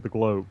rest of the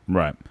globe.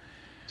 Right.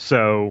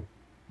 So,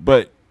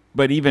 but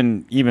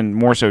even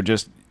more so,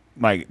 just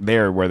like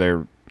there where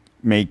they're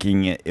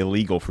making it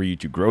illegal for you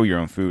to grow your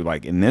own food,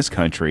 like in this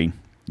country,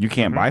 you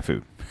can't buy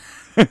food.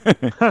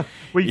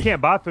 Well, you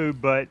can't buy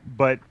food, but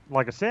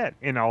like I said,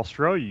 in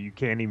Australia, you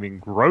can't even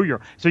grow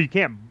your. So you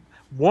can't.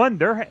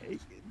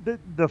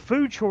 The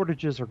food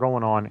shortages are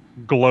going on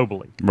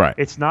globally. Right.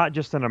 It's not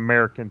just an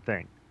American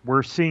thing.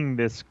 We're seeing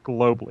this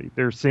globally.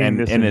 They're seeing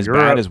and as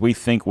Europe. bad as we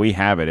think we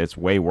have it, it's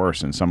way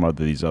worse in some of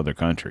these other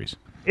countries.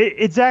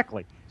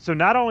 Exactly. So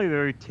not only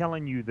are they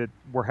telling you that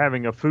we're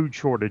having a food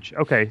shortage,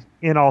 okay,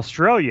 in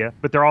Australia,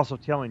 but they're also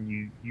telling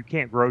you you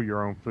can't grow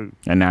your own food.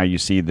 And now you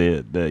see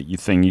the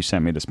thing you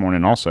sent me this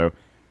morning also,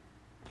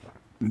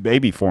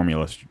 baby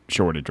formula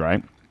shortage,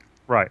 right?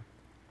 Right.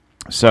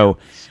 So,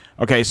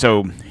 okay,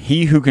 so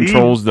he who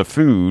controls the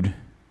food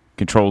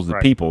controls the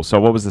Right. people. So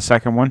what was the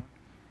second one?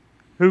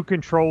 Who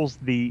controls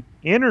the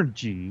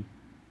energy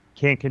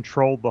can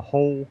control the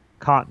whole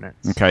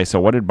continents. Okay,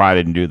 so what did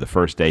Biden do the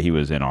first day he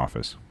was in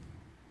office?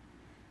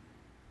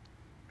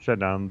 Shut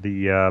down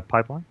the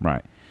pipeline.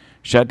 Right.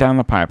 Shut down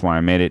the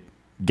pipeline, made it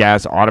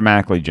gas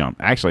automatically jump.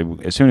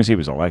 Actually, as soon as he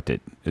was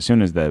elected, as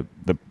soon as the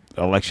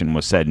election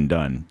was said and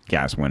done,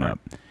 gas went up.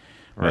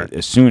 Right. But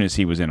as soon as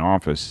he was in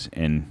office,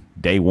 and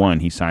day one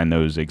he signed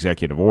those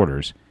executive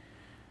orders,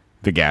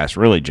 the gas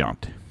really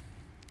jumped.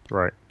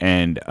 Right.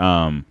 And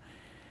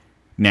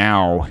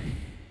now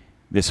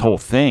this whole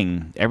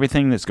thing,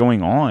 everything that's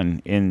going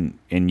on in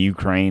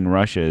Ukraine,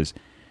 Russia is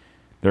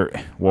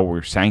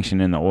we're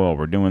sanctioning the oil,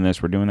 we're doing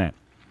this, we're doing that.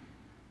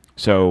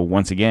 So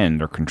once again,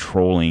 they're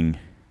controlling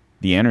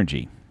the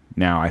energy.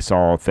 Now I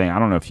saw a thing, I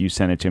don't know if you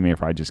sent it to me or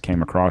if I just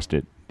came across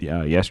it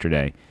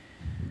yesterday,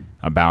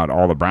 about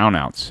all the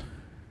brownouts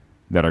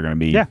that are going to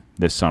be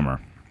this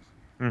summer.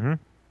 Mm-hmm.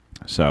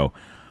 So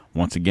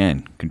once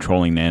again,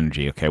 controlling the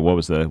energy. Okay, what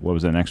was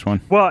the next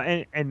one?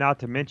 Well, and not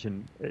to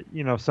mention,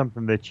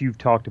 something that you've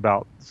talked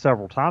about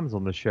several times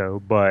on the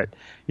show, but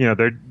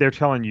they're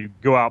telling you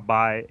go out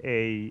buy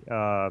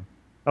a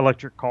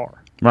electric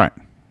car. Right.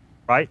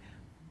 Right.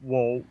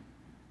 Well,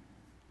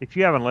 if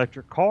you have an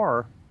electric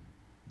car,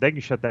 they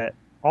can shut that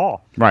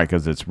off. Right,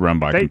 because it's run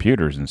by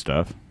computers and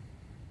stuff.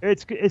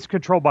 It's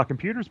controlled by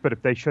computers, but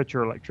if they shut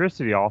your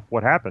electricity off,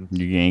 what happens?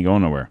 You ain't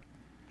going nowhere.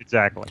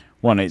 Exactly.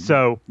 Well,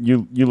 so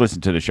you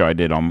listened to the show I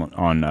did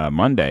on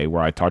Monday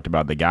where I talked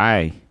about the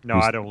guy. No,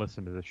 I don't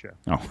listen to the show.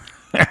 Oh,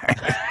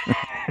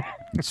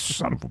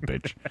 son of a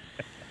bitch.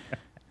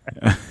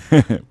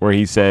 Where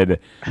he said,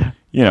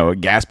 a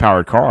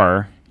gas-powered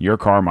car, your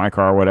car, my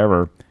car,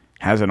 whatever,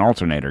 has an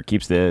alternator,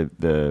 keeps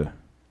the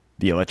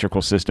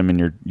electrical system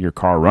in your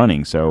car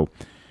running. So,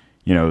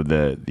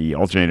 the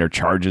alternator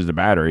charges the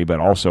battery,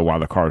 but also while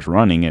the car's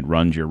running, it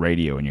runs your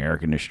radio and your air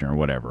conditioner or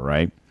whatever,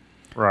 right?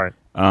 Right.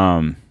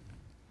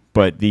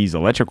 But these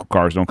electrical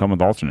cars don't come with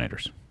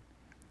alternators.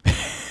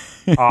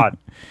 Odd,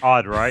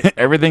 right?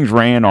 Everything's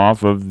ran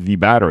off of the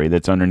battery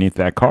that's underneath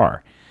that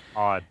car.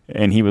 Odd.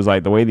 And he was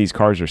like, the way these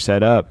cars are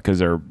set up, because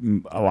they're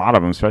a lot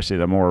of them, especially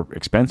the more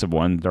expensive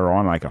ones, they're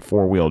on like a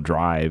 4-wheel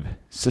drive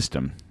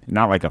system,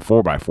 not like a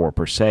 4x4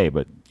 per se,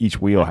 but each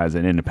wheel has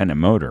an independent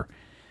motor.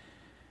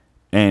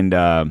 And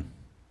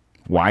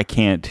why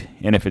can't?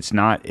 And if it's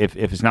not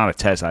a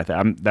Tesla,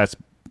 that's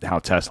how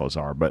Teslas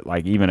are. But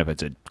like even if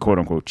it's a quote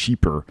unquote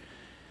cheaper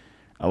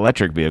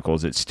electric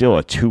vehicles, it's still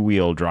a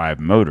 2-wheel drive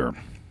motor.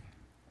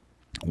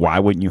 Why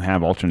wouldn't you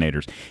have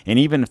alternators? And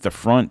even if the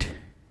front,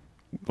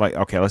 like,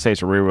 okay, let's say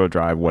it's a rear-wheel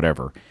drive,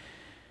 whatever,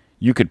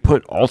 you could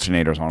put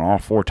alternators on all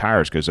 4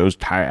 tires because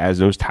as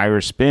those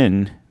tires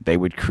spin, they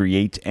would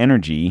create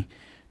energy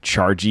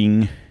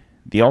charging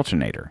the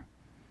alternator,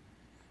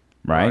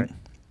 right?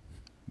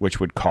 Which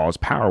would cause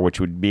power,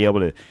 which would be able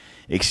to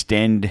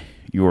extend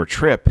your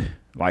trip.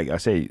 Like I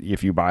say,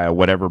 if you buy a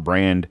whatever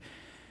brand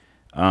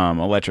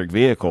electric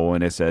vehicle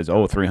and it says,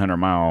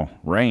 300-mile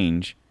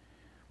range,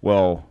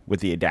 well,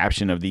 with the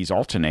adaptation of these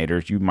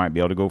alternators, you might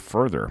be able to go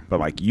further. But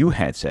like you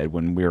had said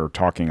when we were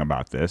talking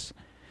about this,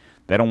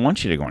 they don't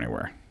want you to go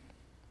anywhere.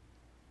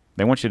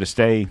 They want you to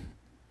stay,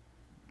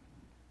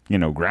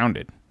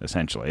 grounded,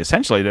 essentially.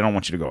 Essentially, they don't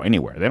want you to go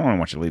anywhere. They don't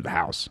want you to leave the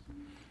house.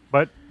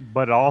 But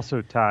it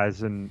also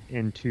ties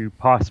into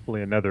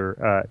possibly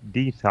another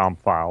DTOM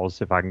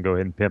files, if I can go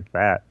ahead and pimp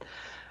that.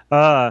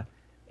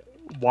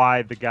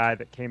 Why the guy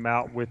that came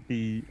out with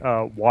the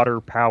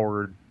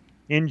water-powered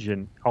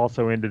engine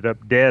also ended up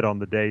dead on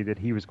the day that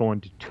he was going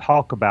to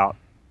talk about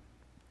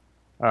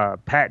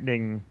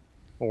patenting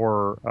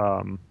or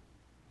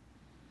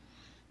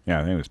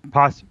I think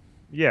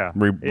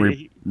it was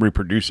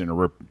reproducing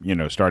or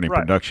starting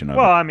production of it.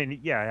 Well,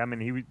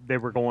 they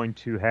were going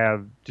to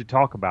have to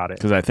talk about it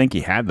because I think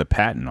he had the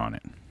patent on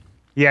it.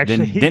 He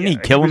actually didn't he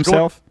kill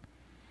himself?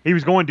 He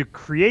was going to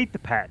create the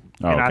patent,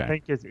 and I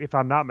think, if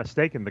I'm not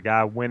mistaken, the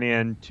guy went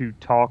in to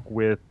talk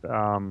with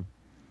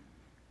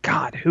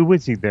God. Who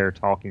was he there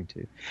talking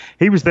to?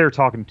 He was there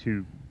talking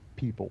to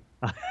people,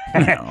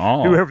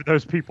 whoever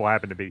those people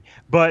happen to be.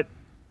 But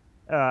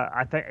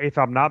I think, if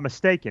I'm not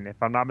mistaken,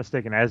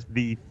 as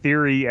the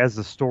theory, as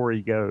the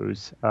story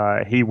goes,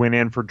 he went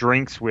in for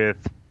drinks with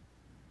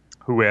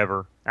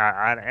whoever.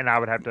 I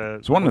would have to.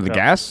 So one of the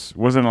gas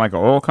wasn't like an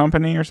oil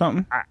company or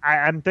something.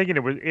 I'm thinking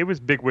it was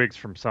bigwigs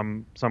from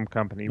some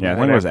company. Yeah, I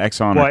think it was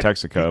Exxon or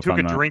Texaco. He took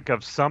a drink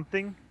of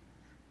something,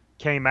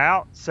 came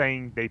out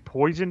saying they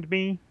poisoned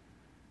me,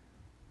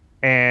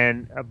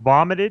 and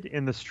vomited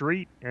in the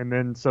street, and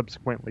then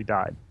subsequently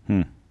died.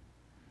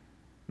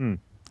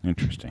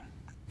 Interesting.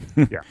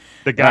 Yeah,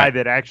 the guy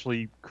that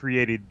actually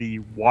created the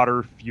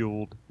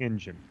water-fueled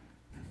engine.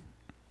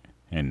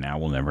 And now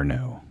we'll never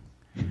know.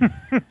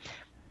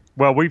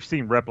 Well, we've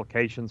seen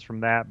replications from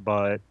that,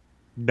 but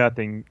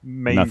nothing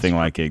Nothing mainstream.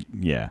 like it.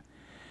 Yeah.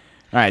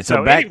 All right. So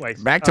So,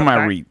 anyways, back to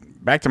my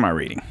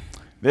reading.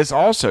 This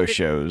also it,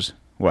 shows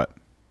what?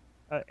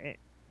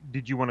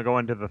 did you want to go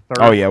into the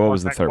Oh third yeah. What part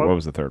was of the that third? What quote?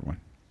 was the third one?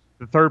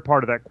 The third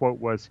part of that quote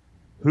was,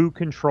 "Who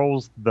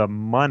controls the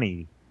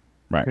money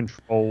Right.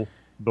 control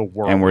the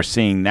And we're world."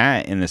 seeing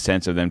that in the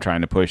sense of them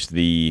trying to push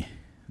the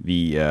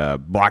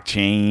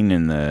blockchain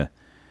and the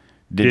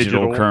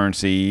digital Digital.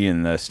 currency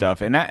and the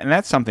stuff, and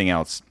that's something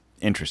else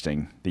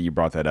interesting that you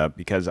brought that up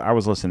because I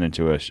was listening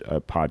to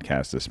a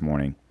podcast this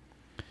morning.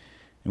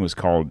 It was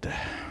called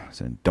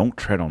 "Don't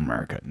Tread on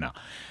America." No,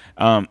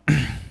 um,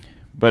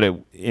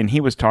 and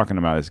he was talking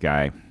about this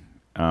guy.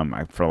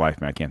 For the life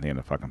of me, I can't think of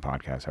the fucking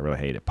podcast. I really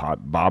hate it.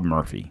 Bob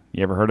Murphy.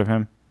 You ever heard of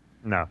him?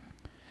 No.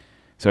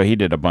 So he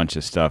did a bunch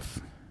of stuff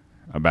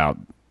about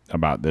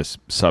this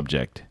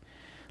subject.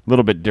 A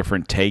little bit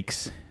different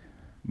takes,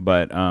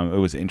 but it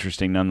was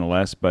interesting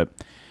nonetheless. But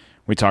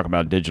we talk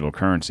about digital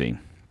currency,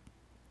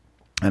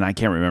 and I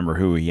can't remember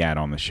who he had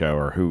on the show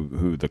or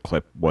who the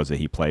clip was that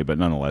he played, but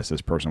nonetheless,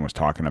 this person was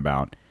talking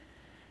about,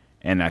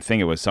 and I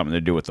think it was something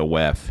to do with the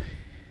WEF,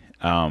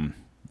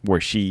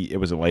 where it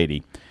was a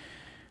lady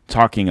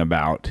talking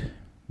about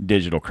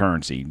digital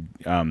currency,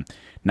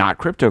 not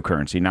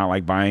cryptocurrency, not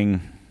like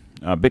buying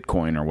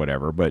Bitcoin or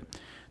whatever, but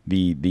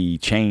the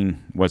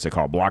chain, what's it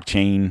called,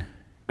 blockchain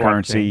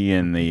currency,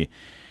 and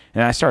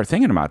I started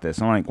thinking about this,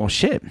 and I'm like, well,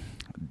 shit.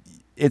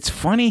 It's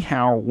funny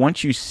how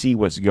once you see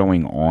what's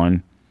going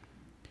on,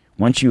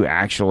 once you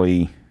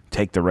actually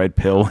take the red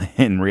pill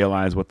and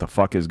realize what the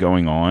fuck is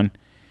going on,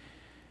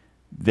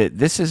 that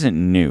this isn't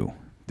new.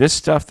 This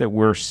stuff that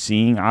we're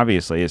seeing,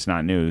 obviously, it's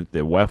not new. The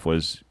WEF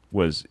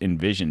was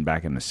envisioned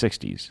back in the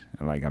 60s,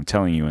 like I'm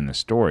telling you in the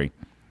story.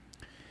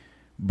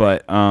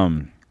 But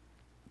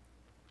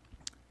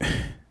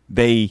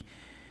they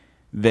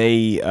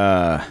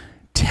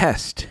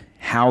test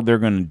how they're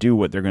going to do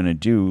what they're going to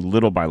do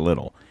little by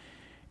little.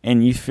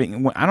 And you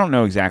think, I don't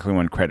know exactly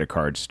when credit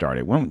cards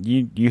started. When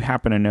you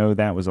happen to know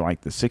that was it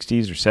like the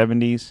 60s or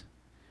 70s?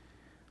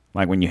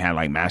 Like when you had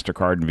like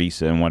MasterCard and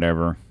Visa and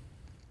whatever.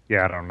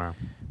 Yeah, I don't know.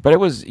 But it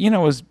was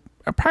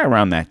probably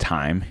around that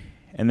time.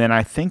 And then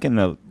I think in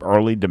the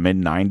early to mid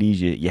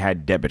 90s, you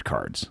had debit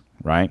cards,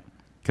 right?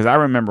 Because I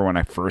remember when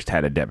I first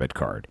had a debit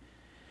card,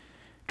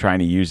 trying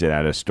to use it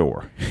at a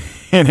store.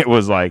 And it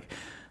was like,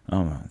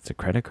 oh, it's a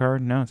credit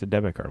card? No, it's a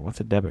debit card. What's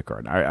a debit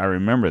card? I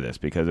remember this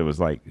because it was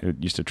like, it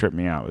used to trip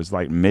me out. It was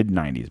like mid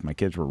 90s. My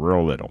kids were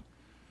real little.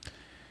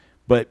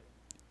 But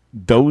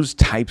those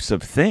types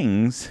of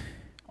things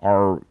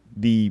are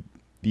the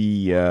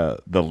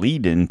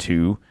lead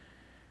into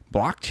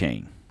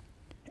blockchain.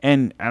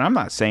 And I'm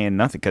not saying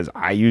nothing because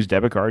I use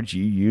debit cards.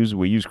 We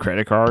use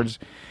credit cards.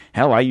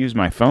 Hell, I use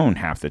my phone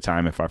half the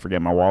time. If I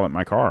forget my wallet in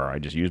my car, I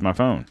just use my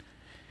phone.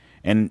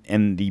 And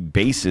the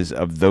basis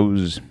of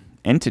those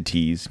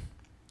entities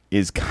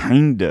is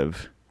kind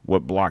of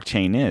what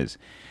blockchain is.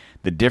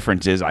 The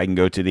difference is I can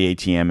go to the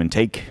ATM and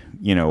take,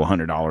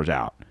 $100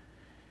 out.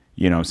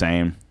 You know what I'm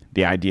saying?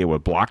 The idea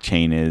with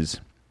blockchain is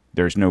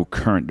there's no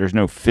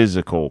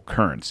physical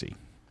currency.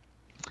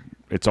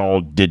 It's all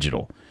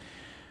digital.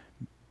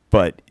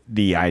 But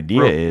the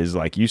idea is,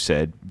 like you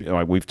said,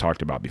 like we've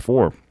talked about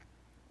before,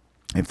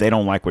 if they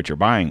don't like what you're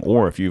buying,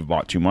 or if you've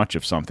bought too much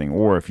of something,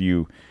 or if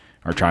you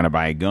are trying to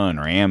buy a gun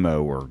or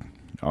ammo,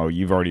 or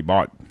you've already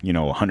bought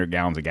 100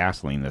 gallons of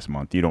gasoline this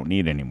month, you don't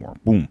need any more.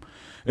 Boom.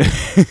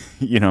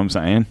 You know what I'm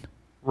saying?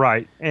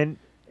 Right. And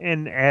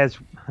as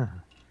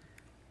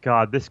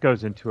God, this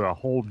goes into a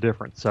whole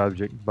different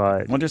subject,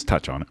 but We'll just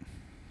touch on it.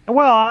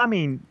 well, I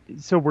mean,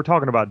 so we're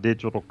talking about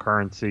digital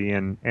currency,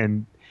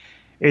 and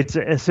it's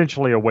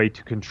essentially a way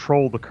to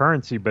control the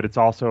currency, but it's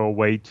also a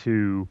way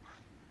to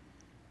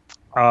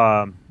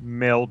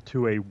meld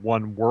to a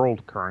one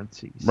world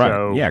currency. Right.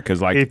 So Yeah,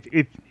 because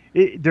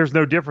if there's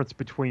no difference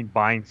between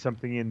buying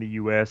something in the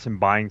U.S. and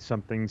buying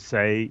something,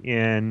 say,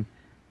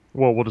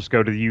 we'll just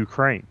go to the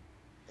Ukraine,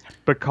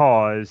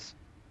 because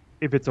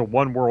if it's a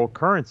one world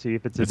currency,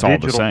 if it's a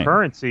digital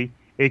currency,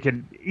 it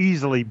can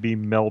easily be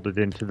melded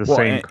into the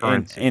same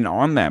currency. And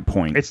on that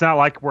point, it's not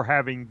like we're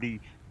having the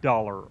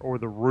dollar or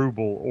the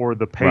ruble or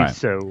the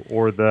peso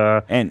or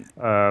the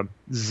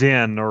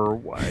zen or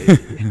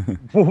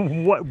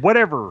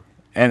whatever.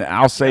 And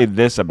I'll say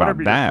this about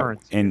that,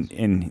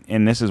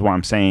 and this is why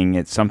I'm saying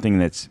it's something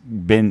that's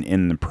been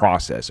in the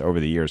process over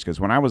the years.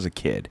 Because when I was a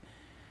kid,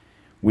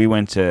 we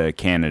went to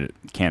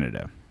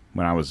Canada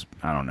when I was,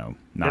 I don't know,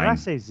 9. Did I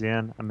say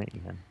zen? I meant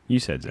yen. You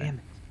said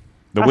zen.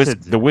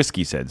 The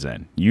whiskey said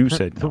zen. You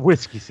said the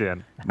whiskey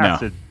said. No.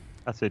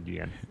 I said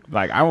yen.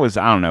 Like I was,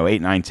 I don't know,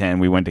 8, 9, 10.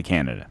 We went to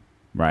Canada,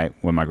 right,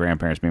 with my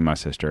grandparents, me and my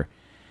sister.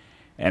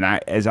 And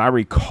as I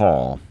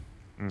recall,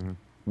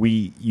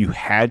 you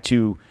had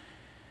to.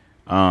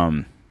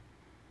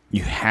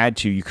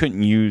 You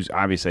couldn't use,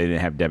 obviously they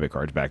didn't have debit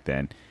cards back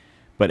then,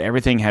 but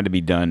everything had to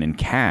be done in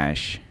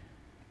cash,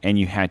 and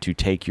you had to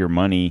take your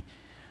money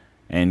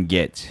and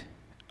get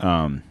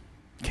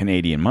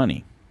Canadian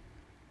money.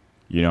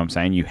 You know what I'm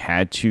saying? You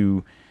had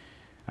to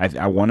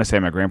I want to say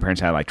my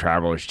grandparents had like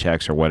traveler's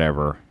checks or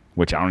whatever,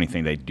 which I don't even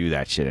think they do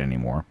that shit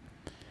anymore.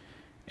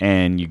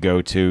 And you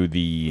go to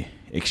the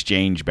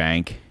exchange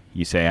bank.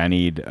 You say, I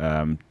need,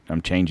 I'm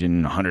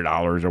changing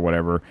 $100 or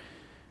whatever,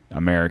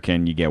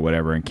 American. You get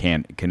whatever in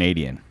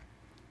Canadian.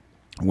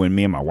 When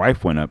me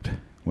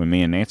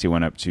and Nancy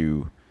went up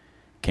to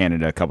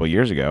Canada a couple of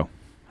years ago,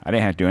 I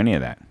didn't have to do any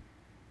of that.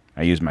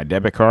 I used my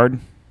debit card,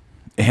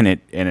 and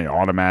it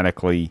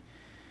automatically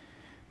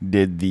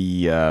did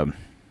the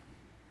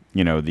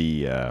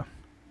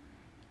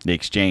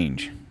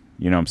exchange.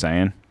 You know what I'm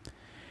saying?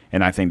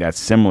 And I think that's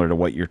similar to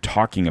what you're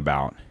talking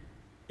about.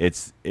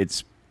 It's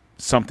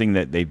something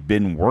that they've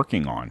been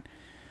working on.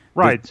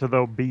 Right. So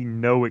there'll be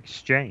no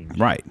exchange.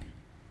 Right.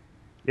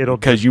 It'll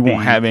because you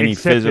won't have any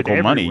accepted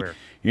physical money. everywhere.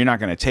 You're not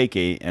going to take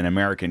an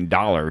American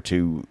dollar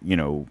to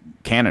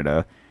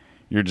Canada.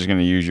 You're just going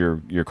to use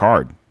your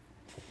card.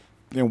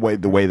 The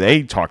way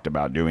they talked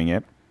about doing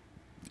it,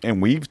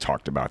 and we've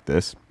talked about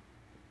this.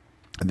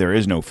 There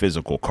is no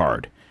physical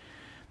card.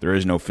 There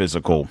is no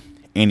physical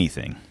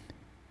anything.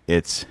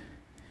 It's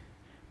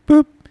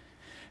boop.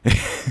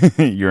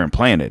 You're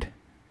implanted,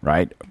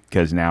 right?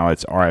 Because now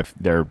it's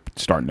they're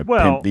starting to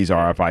pimp these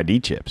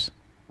RFID chips.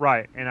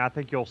 Right, and I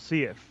think you'll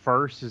see it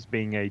first as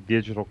being a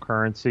digital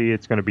currency.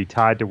 It's going to be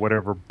tied to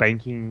whatever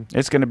banking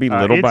It's going to be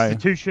little by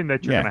institution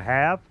that you're going to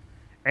have,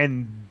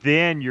 and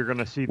then you're going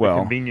to see the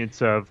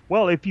convenience of,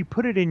 well, if you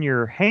put it in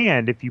your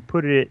hand, if you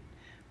put it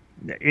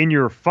in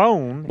your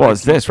phone. Well,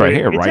 it's this right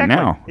here, right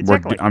now.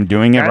 Exactly. I'm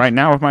doing it right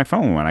now with my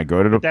phone. When I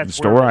go to the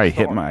store,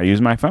 I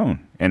use my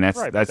phone, and that's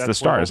the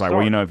start. It's like,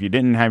 well, if you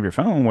didn't have your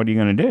phone, what are you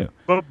going to do?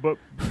 But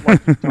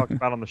like we talked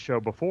about on the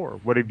show before,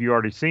 what have you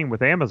already seen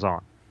with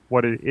Amazon?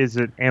 What is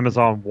it?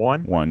 Amazon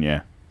One? One,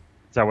 yeah.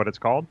 Is that what it's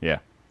called? Yeah.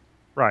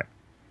 Right.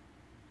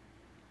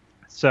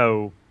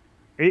 So,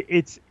 it's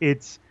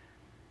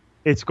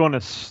going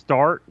to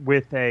start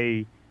with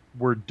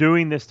we're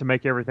doing this to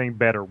make everything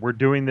better. We're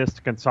doing this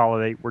to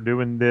consolidate. We're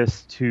doing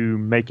this to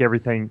make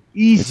everything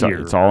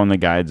easier. It's all in the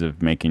guides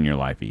of making your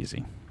life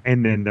easy.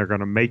 And then they're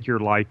going to make your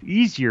life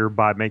easier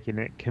by making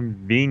it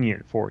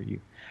convenient for you.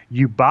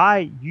 You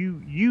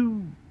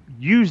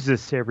use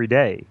this every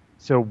day.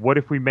 So what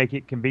if we make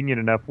it convenient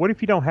enough? What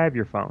if you don't have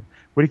your phone?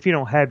 What if you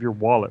don't have your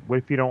wallet? What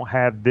if you don't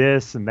have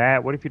this and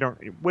that? What if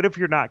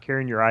you're not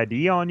carrying your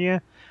ID on you?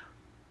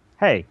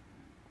 Hey.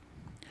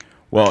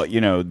 Well,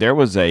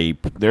 there's a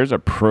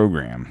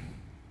program.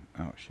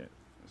 Oh shit.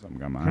 Something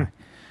got my eye.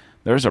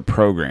 There's a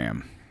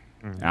program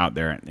out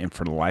there, and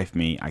for the life of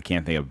me, I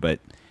can't think of, but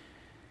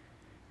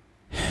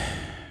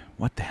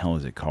what the hell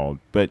is it called?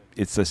 But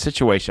it's a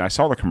situation. I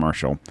saw the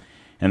commercial,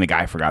 and the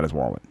guy forgot his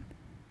wallet.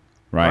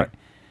 Right?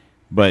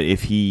 But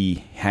if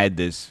he had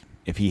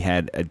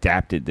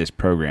adapted this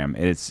program,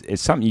 it's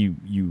something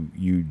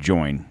you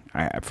join.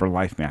 For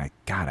life, man,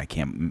 I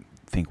can't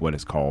think what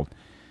it's called.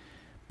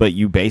 But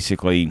you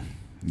basically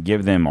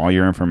give them all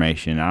your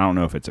information. I don't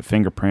know if it's a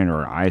fingerprint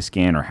or an eye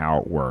scan or how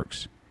it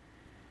works.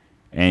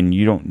 And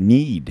you don't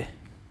need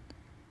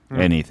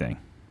anything.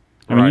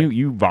 I mean,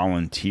 you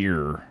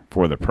volunteer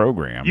for the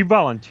program. You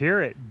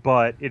volunteer it,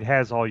 but it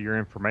has all your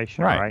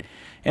information, right?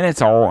 And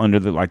it's all under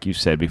like you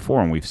said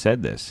before, and we've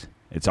said this,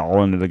 it's all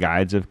under the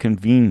guides of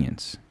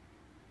convenience.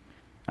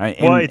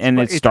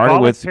 It started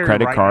with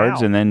credit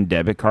cards and then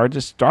debit cards.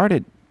 It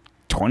started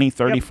 20,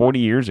 30, 40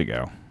 years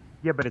ago.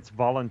 Yeah, but it's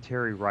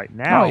voluntary right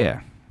now. Oh,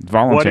 yeah. It's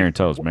voluntary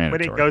until it's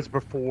mandatory. When it goes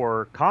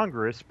before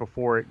Congress,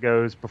 before it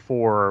goes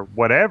before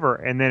whatever,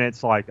 and then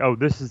it's like, oh,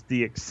 this is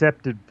the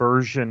accepted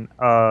version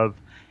of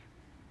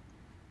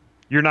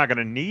you're not going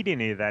to need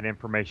any of that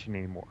information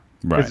anymore.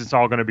 Because it's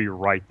all going to be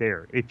right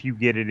there. If you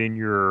get it in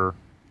your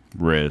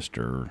wrist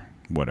or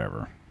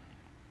whatever.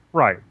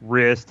 Right.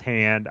 Wrist,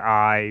 hand,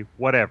 eye,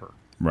 whatever.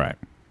 Right.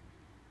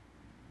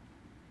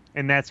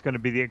 And that's going to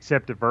be the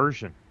accepted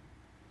version.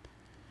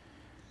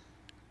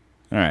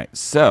 All right.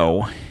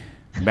 So,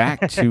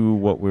 back to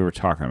what we were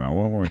talking about.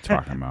 What were we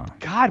talking about?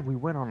 God, we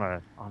went on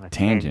a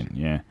tangent.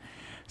 Yeah.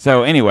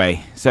 So,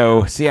 anyway,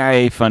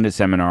 CIA funded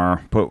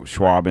seminar put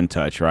Schwab in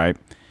touch, right,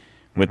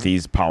 with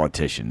these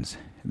politicians.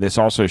 This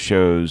also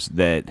shows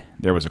that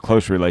there was a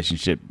close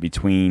relationship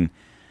between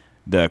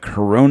the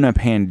corona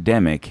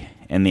pandemic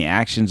and the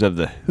actions of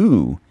the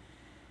WHO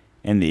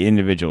and the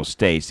individual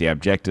states. The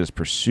objectives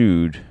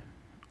pursued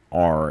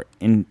are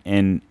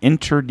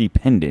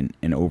interdependent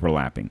and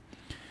overlapping.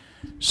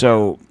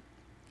 So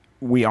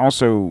we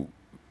also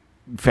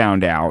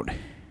found out,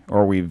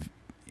 or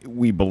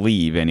we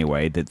believe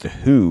anyway, that the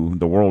WHO,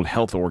 the World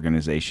Health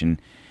Organization,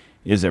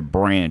 is a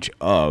branch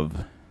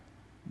of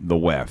the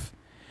WEF.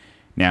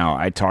 Now,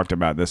 I talked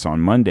about this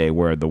on Monday,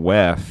 where the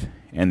WEF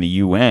and the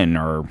UN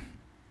are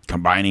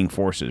combining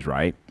forces,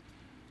 right?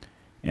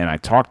 And I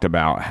talked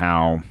about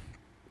how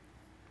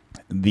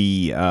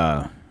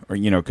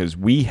because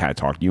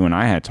you and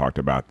I had talked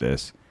about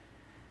this,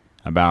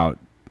 about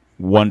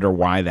wonder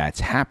why that's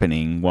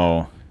happening.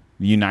 Well,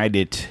 the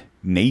United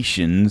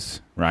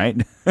Nations, right?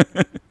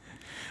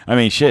 I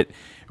mean, shit,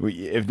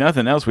 if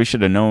nothing else, we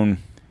should have known,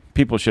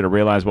 people should have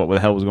realized what the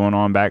hell was going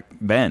on back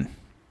then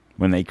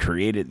when they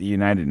created the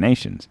United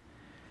Nations.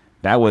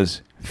 That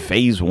was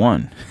phase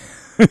 1.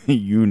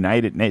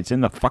 United Nations. It's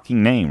in the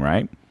fucking name,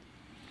 right?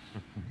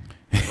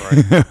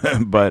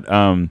 Right. But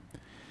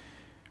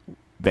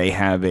they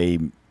have a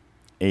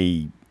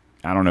I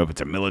don't know if it's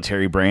a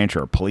military branch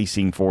or a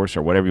policing force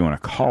or whatever you want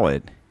to call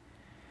it.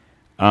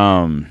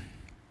 And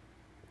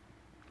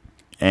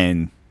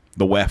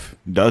the WEF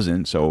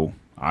doesn't, so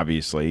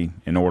obviously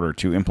in order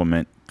to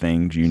implement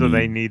things you need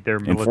they need their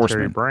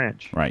military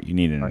branch. Right, you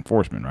need an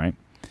enforcement, right?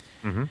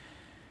 Mm-hmm.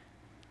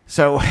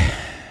 So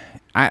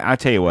I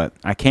tell you what,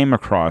 I came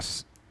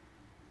across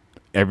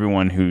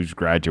everyone who's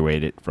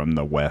graduated from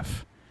the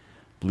WEF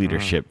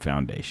Leadership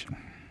Foundation.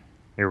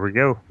 Here we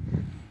go.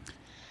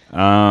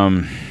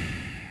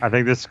 I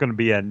think this is going to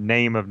be a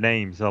name of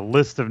names, a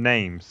list of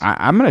names.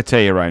 I'm going to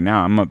tell you right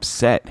now, I'm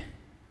upset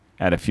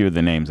at a few of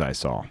the names I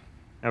saw.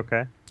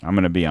 Okay. I'm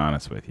going to be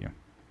honest with you.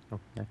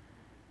 Okay.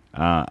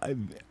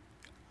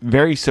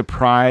 Very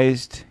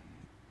surprised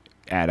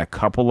at a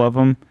couple of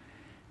them.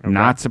 Okay.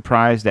 Not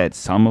surprised at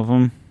some of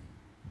them.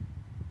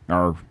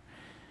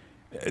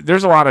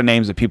 There's a lot of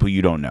names of people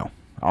you don't know.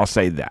 I'll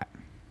say that.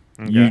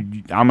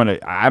 Okay.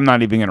 I'm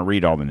not even going to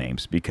read all the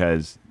names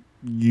because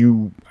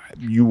you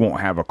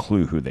won't have a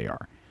clue who they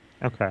are.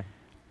 Okay.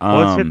 Well,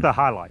 let's hit the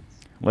highlights.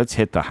 Let's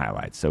hit the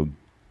highlights. So,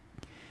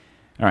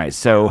 all right.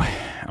 So,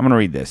 I'm going to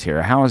read this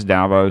here. How is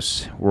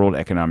Davos World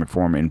Economic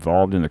Forum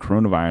involved in the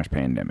coronavirus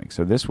pandemic?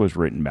 So, this was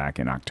written back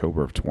in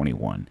October of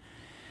 21.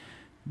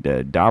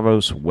 The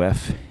Davos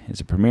WEF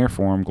is a premier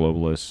forum,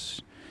 global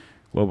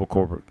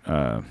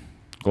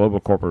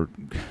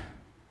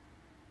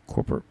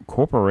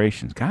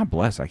corporations. God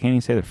bless. I can't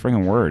even say the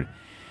friggin' word.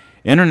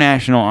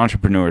 International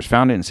entrepreneurs,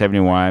 founded in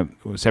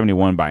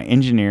 71 by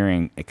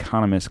engineering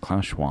economist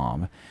Klaus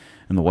Schwab,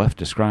 and the WEF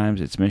describes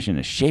its mission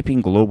as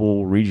shaping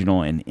global,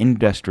 regional, and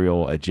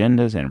industrial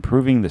agendas and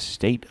improving the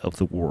state of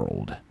the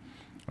world.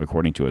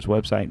 According to its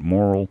website,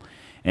 moral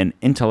and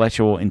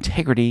intellectual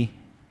integrity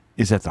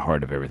is at the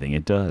heart of everything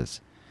it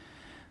does.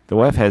 The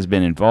WEF has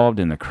been involved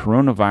in the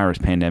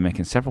coronavirus pandemic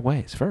in several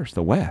ways. First,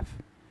 the WEF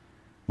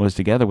was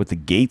together with the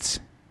Gates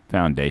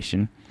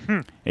Foundation,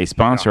 a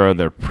sponsor of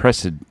the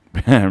present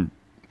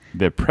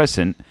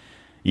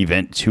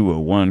Event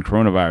 201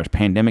 coronavirus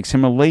pandemic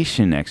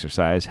simulation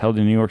exercise held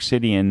in New York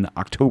City in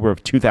October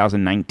of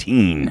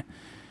 2019.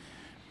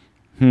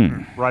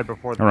 Right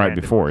before the Right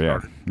before, yeah.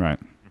 Right.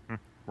 Mm-hmm.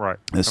 Right.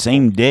 The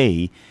same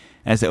day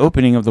as the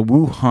opening of the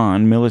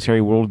Wuhan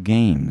Military World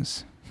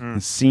Games,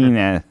 seen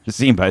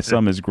by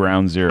some as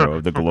ground zero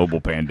of the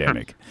global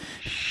pandemic.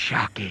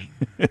 Shocking.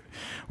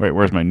 Wait,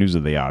 where's my news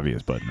of the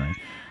obvious button, right?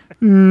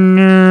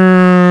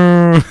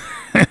 No.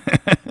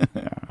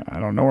 I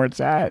don't know where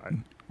it's at.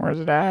 Where's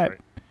it at? Right.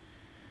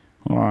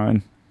 Hold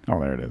on. Oh,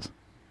 there it is.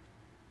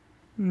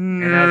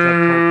 And as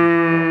I've told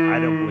you, I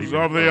don't believe News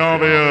of the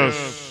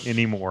obvious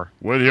anymore.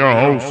 with your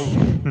host,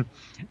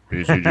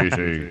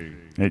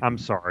 BCGC. I'm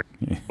sorry,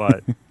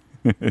 but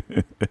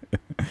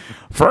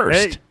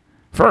First,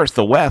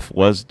 the WEF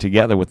was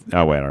together with...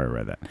 Oh, wait, I already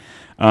read that.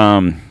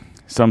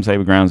 Some say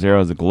ground zero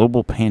is a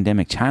global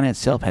pandemic. China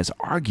itself has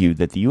argued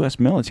that the U.S.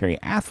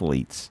 military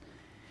athletes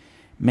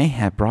may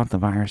have brought the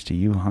virus to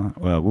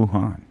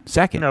Wuhan.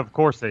 Second, of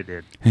course they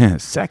did.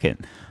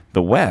 Second,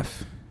 the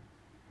WEF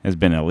has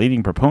been a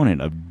leading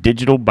proponent of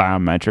digital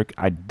biometric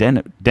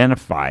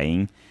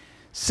identifying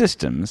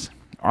systems,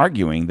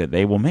 arguing that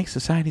they will make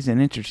societies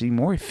and industry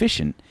more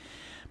efficient,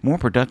 more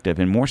productive,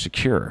 and more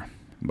secure.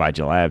 By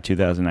July of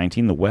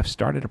 2019, the WEF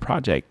started a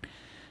project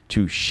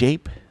to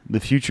shape the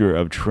future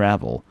of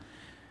travel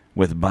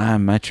with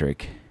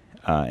biometric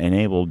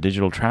enabled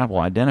digital travel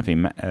identity.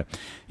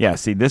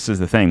 See, this is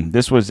the thing.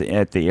 This was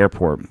at the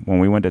airport when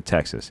we went to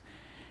Texas.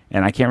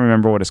 And I can't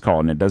remember what it's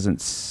called, and it doesn't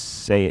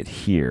say it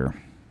here,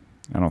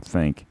 I don't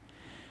think.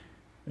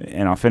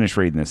 And I'll finish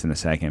reading this in a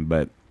second,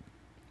 but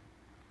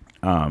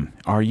do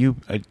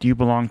you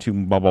belong to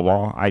blah, blah,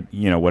 blah?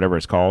 Whatever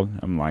it's called.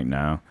 I'm like,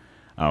 no.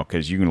 Oh,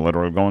 because you can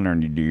literally go in there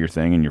and you do your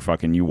thing and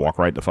you walk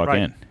right the fuck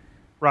in.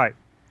 Right.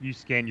 You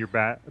scan your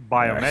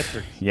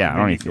biometrics. Yeah,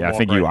 I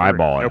think you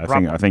eyeball it.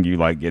 I think you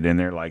get in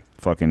there like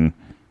fucking.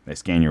 They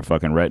scan your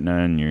fucking retina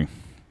and you.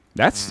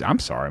 That's I'm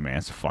sorry, man.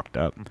 It's fucked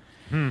up.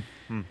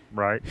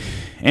 Right.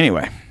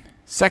 Anyway,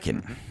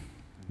 second,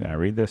 did I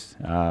read this?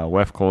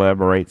 WEF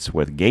collaborates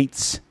with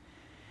Gates.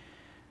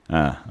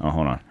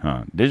 Hold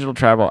on. Digital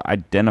travel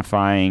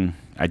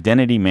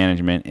identity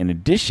management. In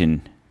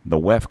addition, the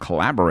WEF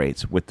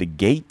collaborates with the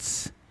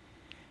Gates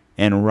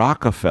and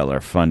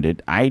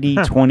Rockefeller-funded ID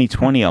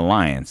 2020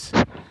 Alliance.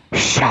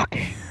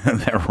 Shocking.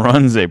 That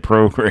runs a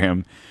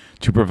program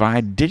to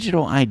provide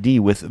digital ID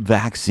with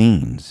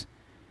vaccines.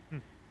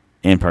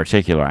 In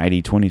particular,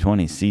 ID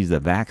 2020 sees the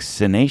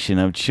vaccination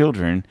of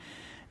children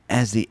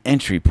as the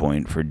entry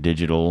point for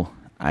digital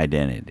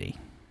identity.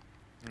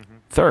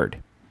 Third,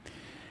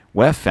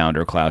 WEF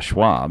founder Klaus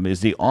Schwab is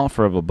the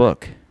author of a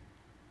book,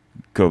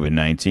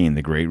 COVID-19,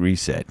 The Great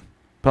Reset,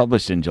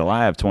 published in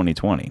July of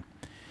 2020.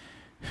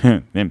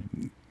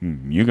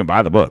 You can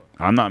buy the book.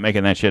 I'm not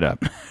making that shit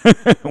up.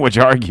 Which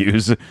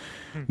argues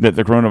that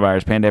the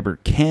coronavirus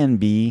pandemic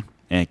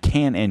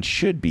can and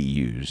should be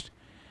used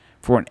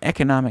for an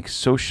economic,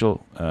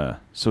 social,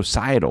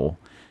 societal,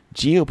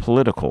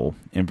 geopolitical,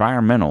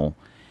 environmental,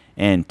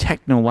 and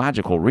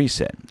technological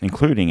reset,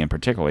 including and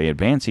particularly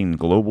advancing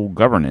global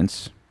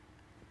governance,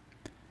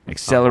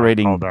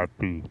 accelerating. Call that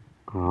the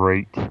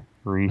Great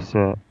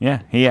Reset.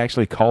 Yeah, he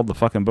actually called the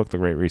fucking book The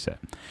Great Reset.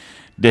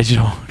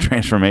 Digital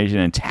transformation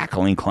and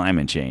tackling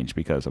climate change,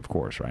 because of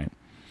course, right?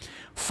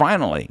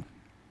 Finally,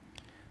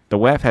 the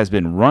WEF has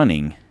been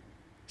running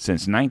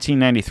since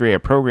 1993 a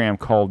program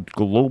called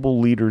Global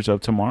Leaders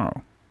of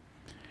Tomorrow.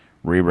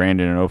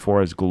 Rebranded in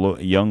 2004 as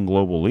Young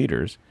Global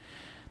Leaders,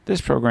 this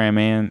program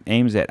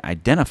aims at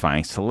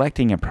identifying,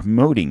 selecting, and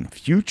promoting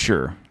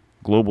future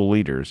global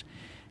leaders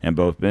in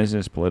both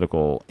business,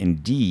 political,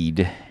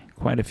 indeed,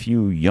 quite a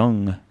few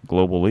young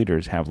global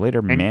leaders have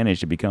later managed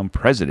to become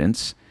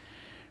presidents.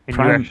 And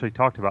you actually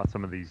talked about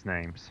some of these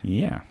names.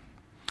 Yeah.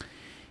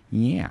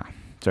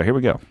 So here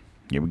we go.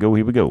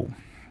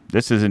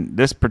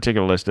 This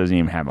particular list doesn't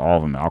even have all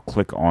of them. I'll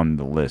click on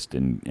the list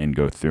and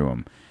go through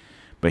them.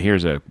 But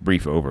here's a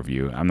brief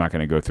overview. I'm not going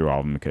to go through all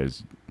of them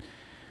because...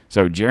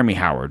 So Jeremy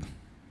Howard,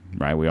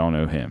 right? We all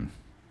know him.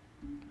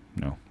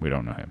 No, we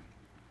don't know him.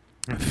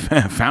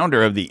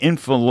 Founder of the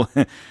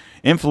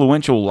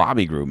influential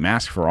lobby group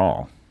Mask for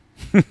All.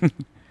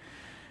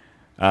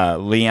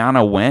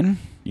 Leana Wen,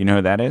 you know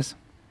who that is?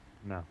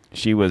 No.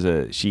 She is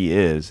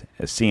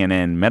a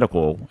CNN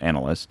medical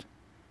analyst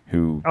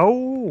who...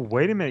 Oh,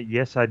 wait a minute.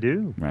 Yes, I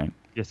do. Right.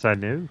 Yes, I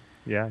knew.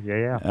 Yeah.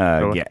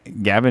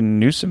 Gavin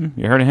Newsom,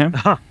 you heard of him?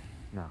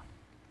 No.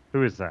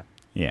 Who is that?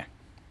 Yeah.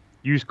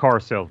 Used car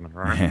salesman,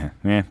 right?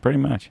 Yeah, pretty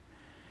much.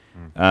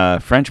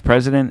 French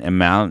President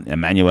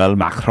Emmanuel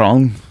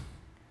Macron.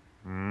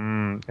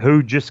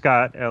 Who just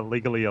got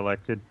legally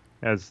elected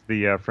as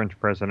the French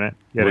president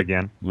yet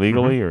again.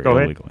 Legally or Go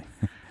illegally?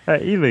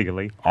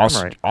 Illegally.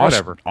 Right.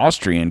 Whatever.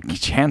 Austrian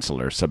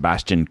Chancellor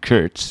Sebastian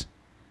Kurz.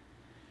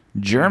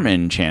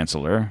 German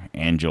Chancellor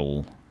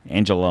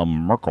Angela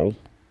Merkel.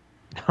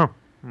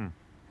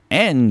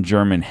 And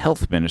German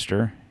Health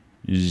Minister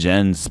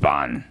Jens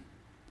Spahn.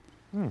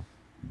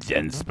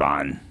 Jens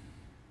Spahn.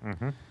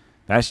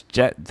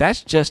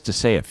 That's just to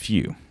say a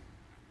few.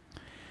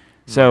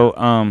 So,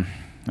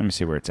 let me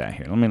see where it's at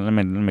here. Let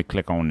me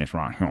click on this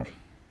right here.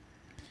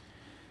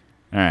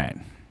 All right.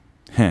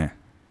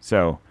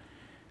 So,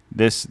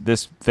 this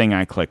thing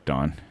I clicked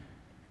on,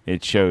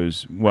 it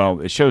shows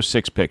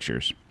 6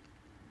 pictures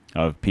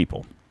of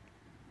people.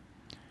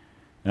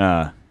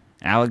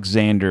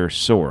 Alexander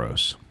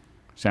Soros.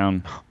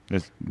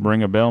 Does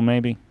ring a bell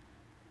maybe?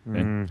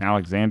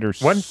 Alexander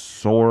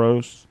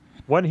Soros.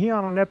 Wasn't he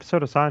on an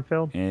episode of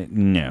Seinfeld?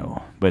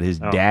 No, but his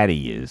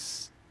daddy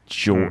is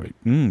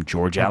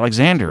George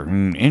Alexander.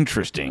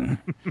 Interesting.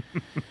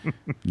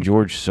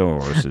 George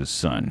Soros'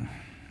 son.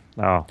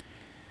 Oh,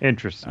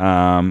 interesting.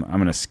 I'm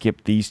going to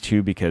skip these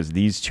two because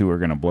these two are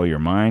going to blow your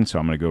mind. So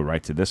I'm going to go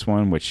right to this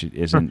one, which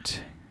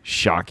isn't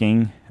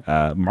shocking.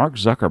 Mark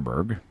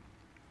Zuckerberg.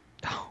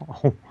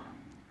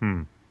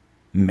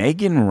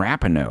 Megan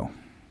Rapinoe.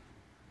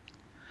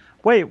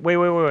 Wait.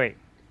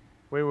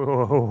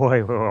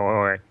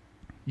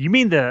 You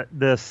mean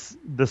the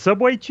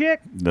Subway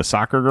chick? The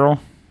soccer girl?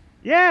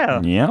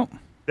 Yeah. Yep.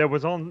 That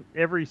was on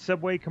every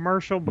Subway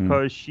commercial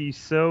because she's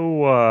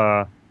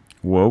so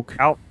woke.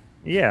 Out.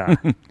 Yeah.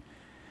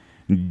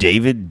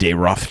 David De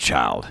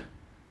Rothschild.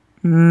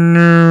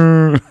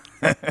 No.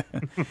 All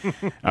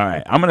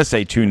right. I'm going to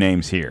say 2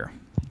 names here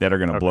that are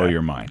going to blow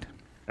your mind.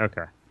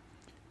 Okay.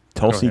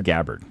 Tulsi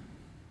Gabbard.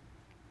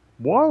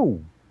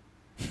 Whoa.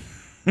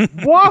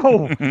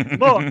 Whoa.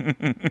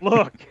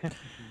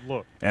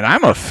 Look. And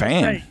I'm a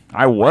fan.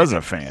 I was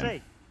a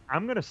fan.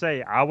 I'm going to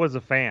say I was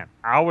a fan.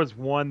 I was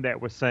one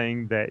that was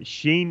saying that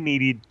she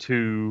needed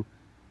to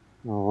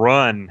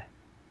run.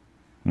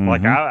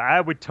 Like,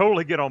 I would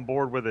totally get on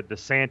board with a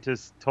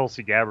DeSantis,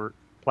 Tulsi Gabbard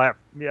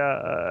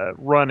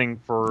running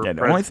for president.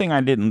 The only thing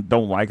I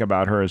don't like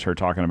about her is her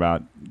talking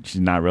about she's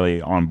not really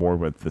on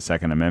board with the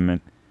Second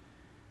Amendment.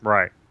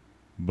 Right.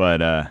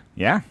 But,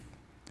 yeah.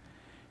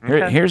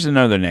 Here's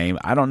another name.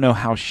 I don't know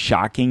how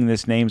shocking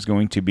this name's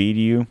going to be to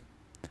you,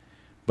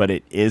 but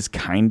it is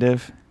kind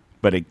of.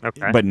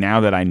 But now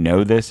that I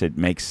know this, it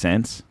makes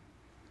sense.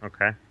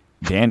 Okay.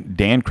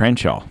 Dan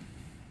Crenshaw.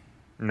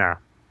 No,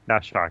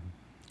 not shocking.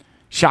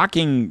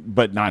 Shocking,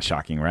 but not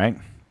shocking, right?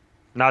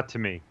 Not to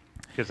me,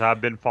 because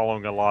I've been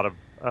following a lot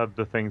of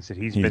the things that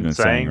he's been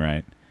saying.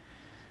 Right.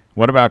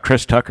 What about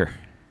Chris Tucker?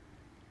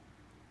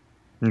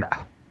 No.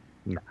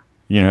 You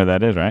know who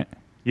that is, right?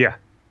 Yeah.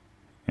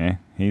 Yeah,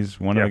 he's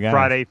one of the guys.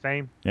 Friday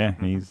fame. Yeah,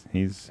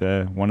 he's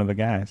one of the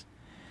guys.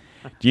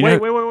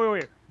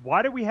 Wait.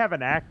 Why do we have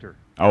an actor?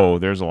 Oh,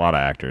 there's a lot of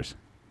actors.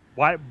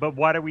 Why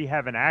do we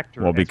have an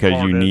actor? Well,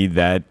 because you need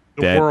that.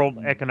 The World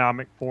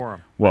Economic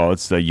Forum. Well,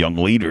 it's the Young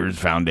Leaders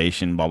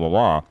Foundation, blah, blah,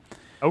 blah.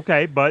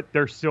 Okay, but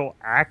they're still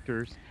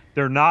actors.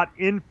 They're not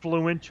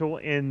influential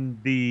in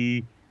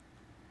the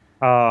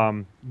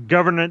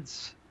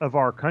governance of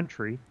our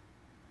country,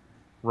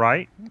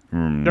 right?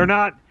 Mm.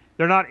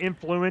 They're not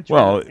influential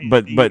Well, in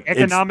but the it's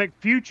economic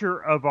future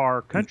of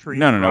our country.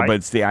 no, right? but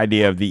it's the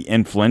idea of the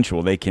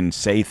influential. They can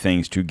say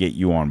things to get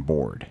you on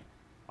board.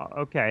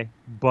 Okay,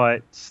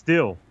 but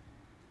still,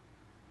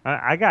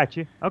 I got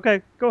you.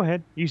 Okay, go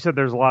ahead. You said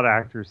there's a lot of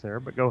actors there,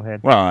 but go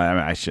ahead. Well, I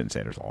mean, I shouldn't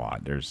say there's a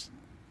lot. There's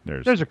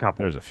a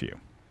couple. There's a few.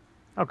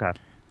 Okay.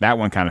 That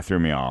one kind of threw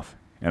me off.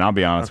 And I'll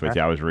be honest with Okay.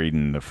 you, I was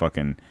reading the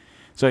fucking.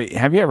 So,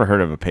 have you ever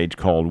heard of a page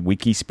called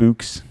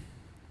WikiSpooks?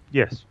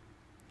 Yes.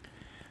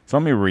 So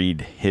let me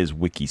read his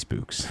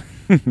WikiSpooks.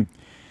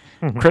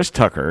 Chris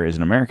Tucker is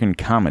an American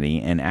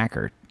comedy and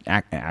actor.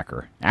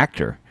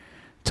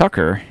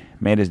 Tucker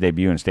made his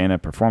debut in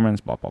stand-up performance,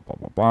 blah, blah, blah,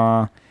 blah,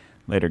 blah.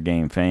 Later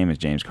gained fame as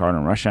James Carter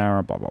in Rush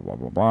Hour, blah, blah, blah,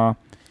 blah, blah.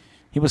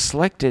 He was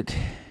selected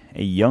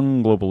a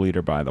young global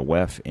leader by the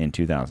WEF in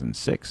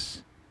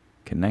 2006.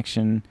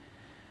 Connection.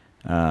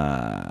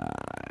 Blah,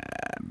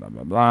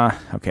 blah, blah.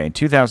 Okay,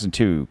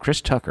 2002,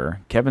 Chris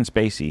Tucker, Kevin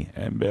Spacey,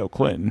 and Bill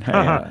Clinton. Hey,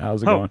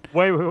 how's it going?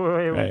 Wait.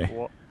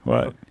 Hey,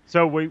 what?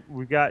 So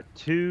we got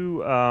two.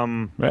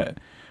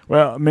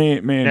 Well, me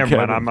and Never Kevin.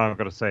 mind. I'm not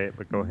going to say it,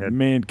 but go ahead.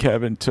 Me and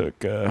Kevin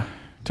took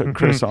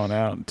Chris on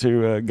out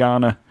to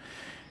Ghana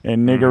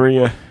and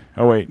Nigeria.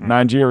 Oh wait,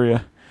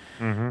 Nigeria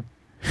and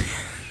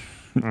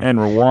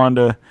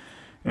Rwanda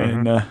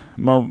and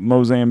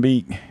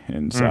Mozambique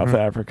and South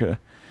Africa.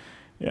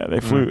 Yeah,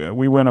 they flew.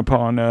 We went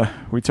upon.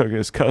 We took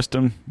his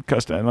custom.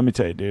 And let me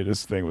tell you, dude,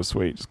 this thing was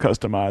sweet. It's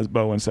customized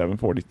Boeing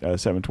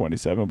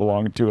 727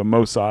 belonging to a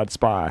Mossad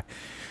spy.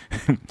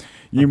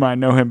 You might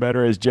know him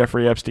better as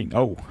Jeffrey Epstein.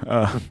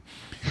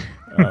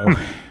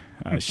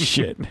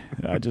 Shit!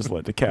 I just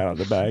let the cat out of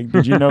the bag.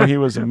 Did you know he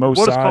was a Mossad?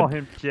 We'll just call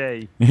him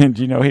Jay. Did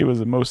you know he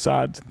was a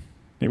Mossad?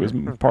 He was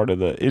part of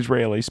the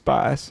Israeli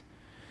spies.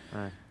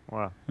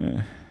 Wow.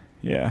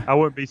 Yeah. I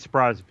wouldn't be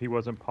surprised if he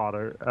wasn't part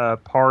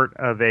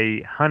of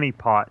a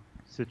honeypot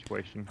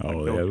situation.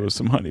 Oh, yeah, there was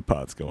some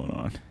honeypots going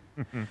on.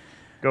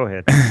 Go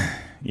ahead.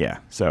 Yeah,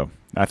 so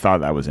I thought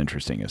that was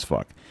interesting as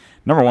fuck.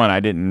 Number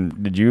one,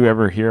 did you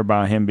ever hear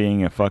about him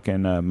being a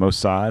fucking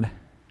Mossad?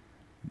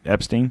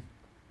 Epstein?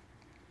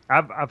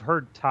 I've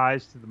heard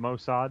ties to the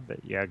Mossad, but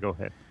yeah, go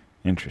ahead.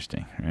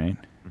 Interesting, right?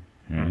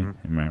 Right?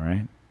 Am I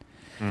right?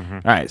 Mm-hmm.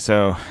 All right,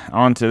 so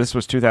this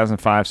was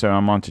 2005, so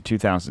I'm on to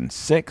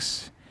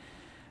 2006.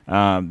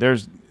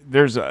 There's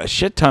a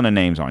shit ton of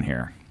names on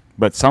here,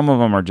 but some of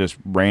them are just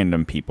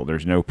random people.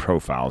 There's no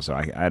profiles, so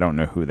I don't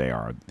know who they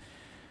are.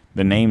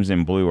 The names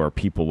in blue are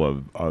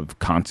people of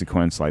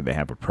consequence, like they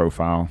have a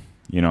profile.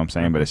 You know what I'm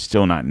saying? But it's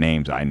still not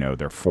names I know.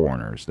 They're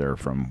foreigners. They're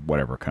from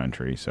whatever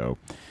country, so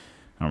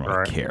I don't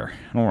really care.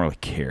 I don't really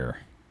care.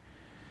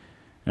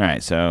 All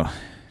right, so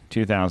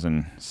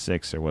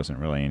 2006, there wasn't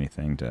really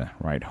anything to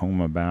write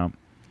home about.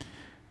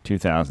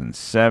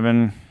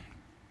 2007,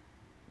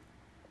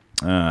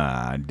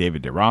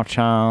 David de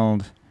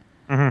Rothschild.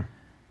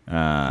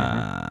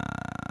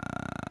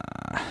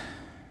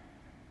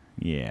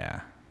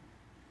 Yeah.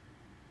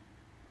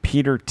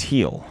 Peter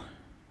Thiel.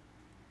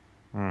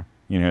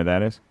 You know who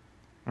that is?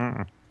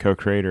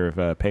 Co-creator of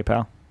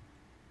PayPal.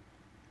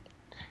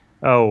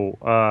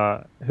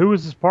 Oh, who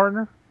was his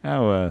partner?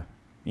 Oh,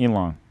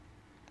 Elon.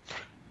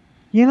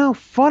 You know,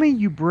 funny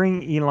you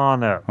bring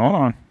Elon up.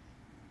 Hold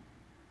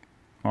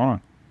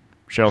on.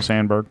 Sheryl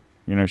Sandberg.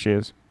 You know who she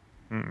is?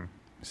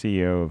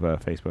 CEO of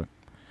Facebook.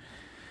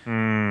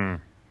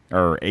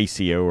 Or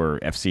ACO or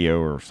FCO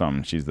or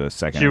something. She's the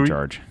second in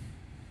charge.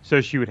 So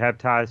she would have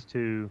ties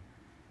to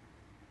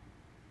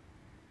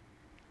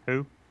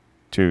who?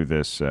 To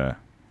this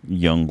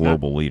young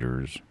global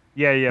leaders.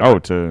 Yeah. Oh,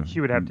 to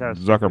she would have ties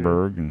to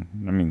Zuckerberg,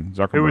 and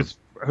Zuckerberg.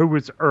 Who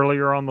was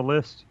earlier on the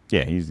list?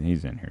 Yeah, he's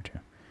in here too.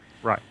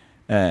 Right.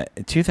 A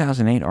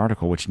 2008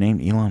 article which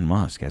named Elon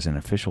Musk as an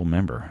official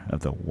member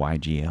of the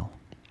YGL.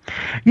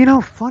 You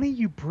know, funny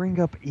you bring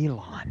up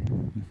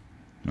Elon.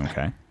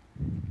 Okay.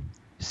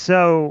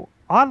 So,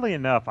 oddly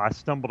enough, I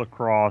stumbled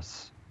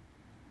across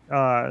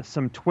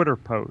some Twitter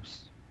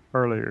posts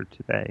earlier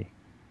today.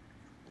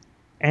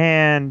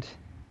 And,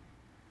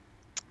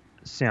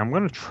 see, I'm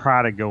going to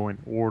try to go in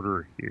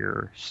order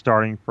here,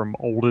 starting from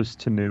oldest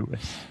to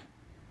newest.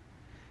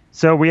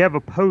 So, we have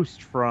a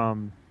post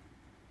from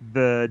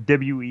the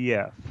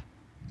WEF.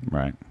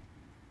 Right.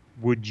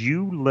 Would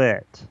you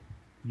let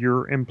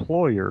your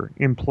employer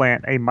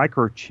implant a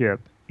microchip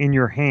in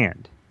your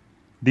hand?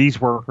 These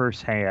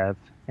workers have,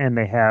 and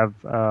they have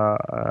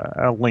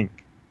a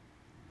link.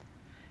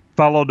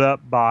 Followed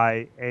up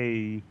by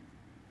a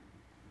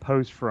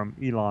post from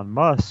Elon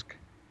Musk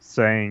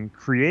saying,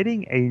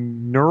 creating a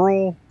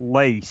neural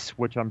lace,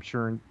 which I'm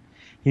sure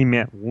he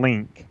meant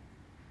link.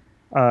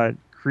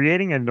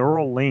 Creating a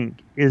neural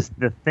link is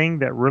the thing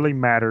that really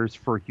matters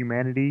for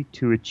humanity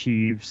to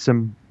achieve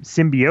some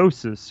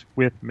symbiosis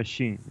with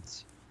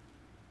machines.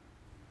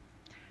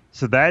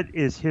 So that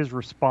is his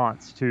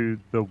response to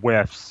the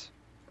WEF's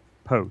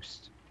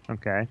post.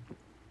 Okay.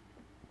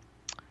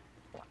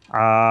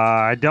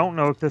 I don't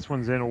know if this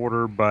one's in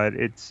order, but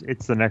it's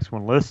the next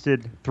one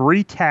listed.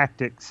 3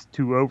 tactics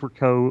to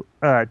overcome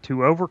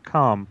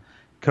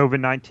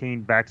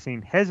COVID-19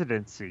 vaccine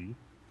hesitancy,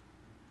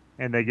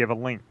 and they give a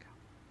link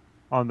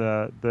on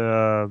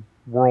the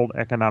World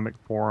Economic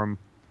Forum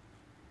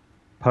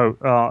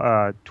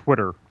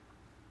Twitter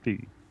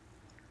feed.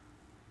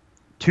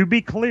 To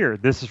be clear,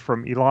 this is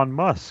from Elon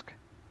Musk.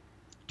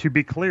 To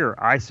be clear,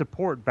 I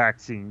support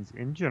vaccines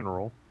in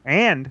general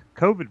and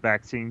COVID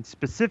vaccines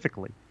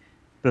specifically.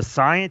 The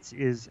science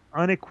is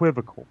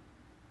unequivocal.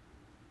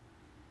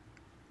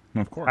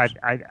 Of course.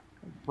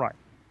 Right.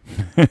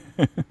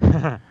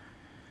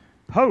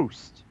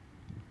 Post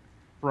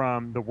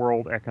from the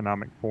World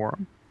Economic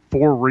Forum.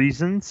 4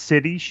 reasons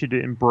cities should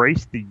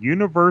embrace the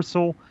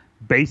universal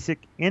basic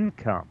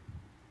income,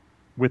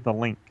 with a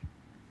link.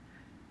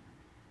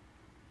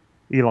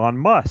 Elon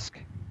Musk.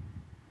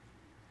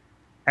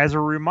 As a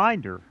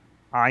reminder,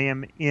 I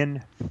am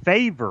in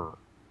favor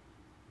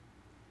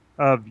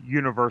of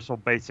universal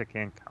basic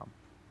income.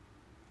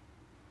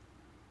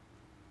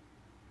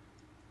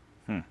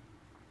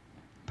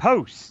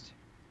 Post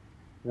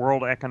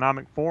World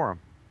Economic Forum.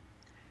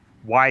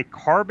 Why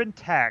carbon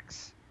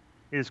tax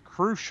is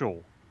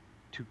crucial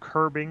to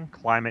curbing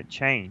climate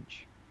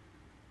change.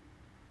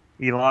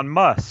 Elon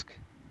Musk.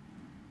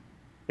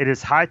 It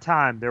is high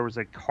time there was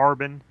a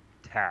carbon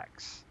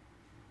tax.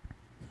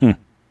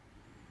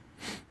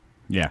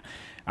 Yeah.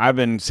 I've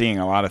been seeing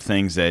a lot of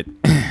things that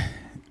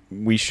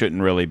we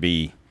shouldn't really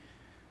be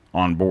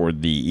on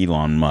board the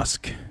Elon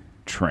Musk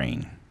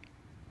train.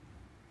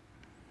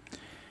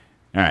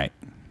 All right.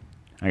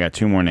 I got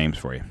 2 more names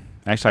for you.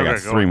 Actually, I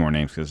got 3 more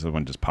names because the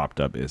one just popped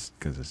up is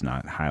because it's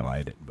not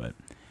highlighted. But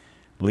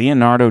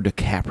Leonardo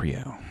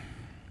DiCaprio.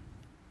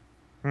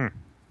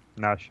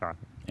 Not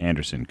shocking.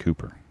 Anderson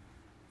Cooper.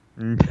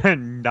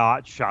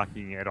 Not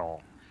shocking at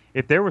all.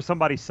 If there was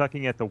somebody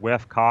sucking at the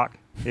WEF cock,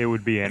 it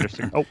would be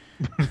Anderson. Oh.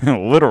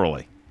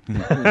 Literally.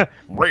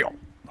 Real.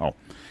 Oh.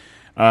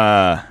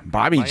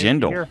 Bobby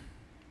Jindal.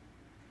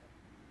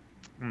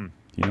 You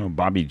know who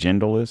Bobby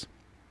Jindal is?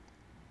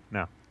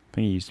 No. I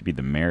think he used to be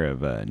the mayor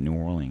of New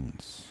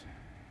Orleans.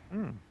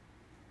 All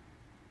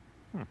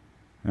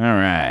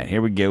right.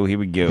 Here we go. We're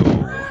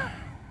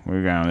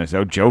going on this.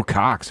 Oh, Joe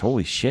Cox.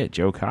 Holy shit,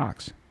 Joe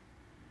Cox.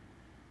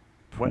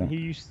 Didn't he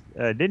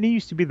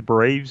used to be the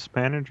Braves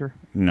manager?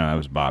 No, that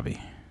was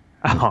Bobby.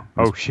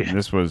 Shit.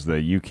 This was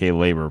the UK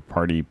Labour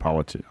Party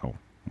politician. Oh,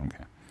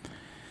 okay.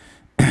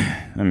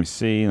 Let me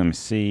see.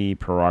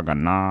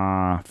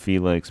 Paragana,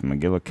 Felix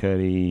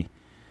McGillicuddy.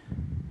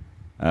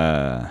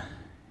 Yeah,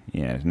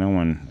 there's no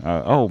one.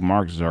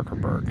 Mark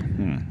Zuckerberg.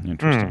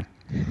 Interesting.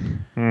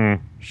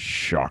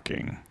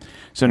 Shocking.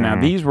 So now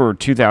these were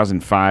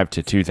 2005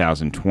 to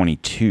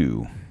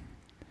 2022.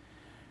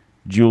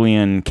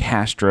 Julian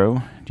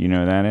Castro, do you know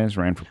who that is?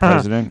 Ran for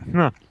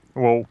president.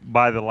 Well,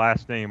 by the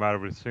last name, I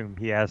would assume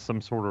he has some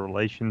sort of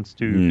relations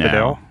to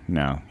Fidel.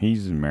 No,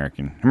 he's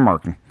American.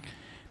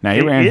 Now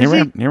he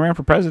ran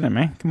for president,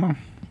 man. Come on.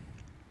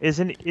 Is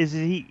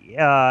he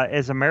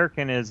as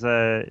American as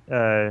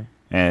vodka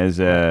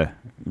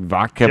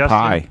Justin?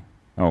 pie?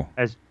 Oh,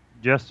 as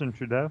Justin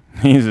Trudeau?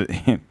 He's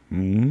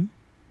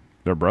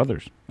they're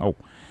brothers. Oh,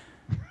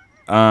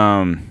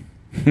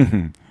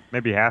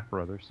 maybe half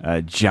brothers.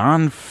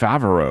 John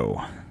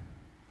Favreau.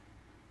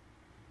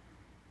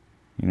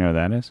 You know who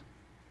that is?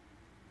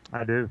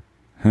 I do.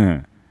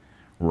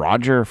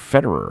 Roger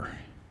Federer.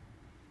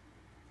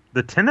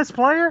 The tennis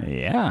player?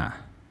 Yeah.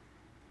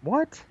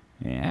 What?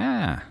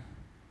 Yeah.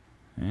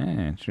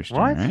 Interesting,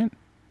 what? Right?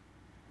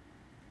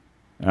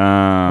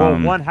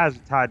 Well, one has a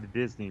tie to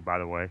Disney, by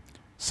the way.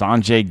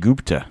 Sanjay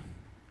Gupta.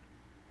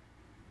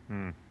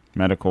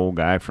 Medical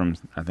guy from,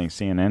 I think,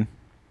 CNN.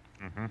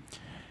 Mm-hmm.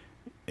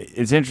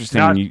 It's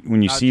interesting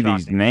when you see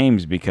these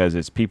names because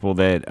it's people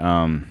that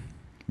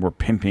were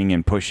pimping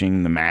and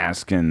pushing the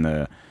mask and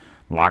the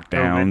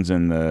lockdowns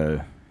and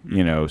the,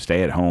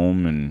 stay at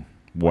home and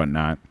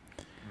whatnot.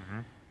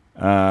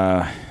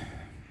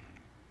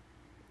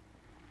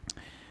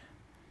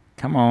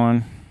 Come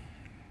on.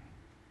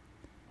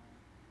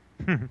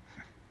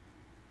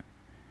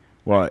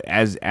 Well,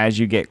 as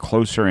you get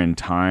closer in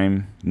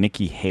time,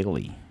 Nikki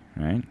Haley,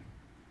 right?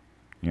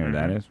 You know who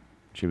that is?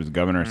 She was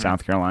governor of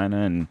South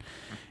Carolina and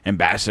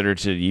ambassador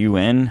to the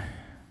UN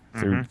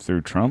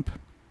through Trump.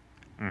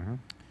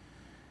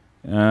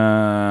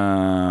 Dana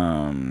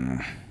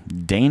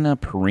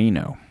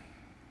Perino.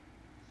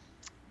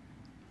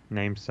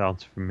 Name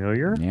sounds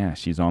familiar. Yeah,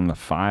 she's on the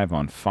 5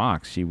 on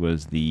Fox. She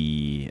was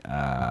the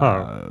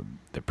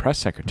press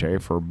secretary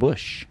for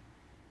Bush.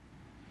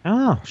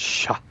 Oh,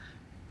 shocking.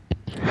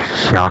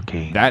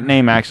 That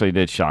name actually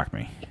did shock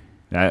me.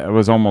 It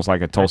was almost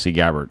like a Tulsi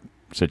Gabbard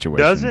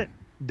situation.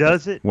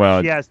 Does it?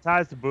 Well, she has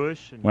ties to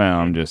Bush.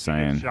 I'm just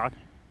saying.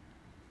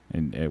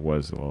 It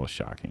was a little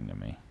shocking to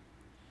me.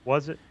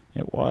 Was it?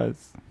 It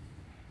was.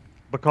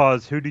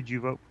 Because who did you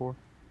vote for?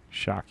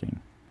 Shocking.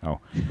 Oh.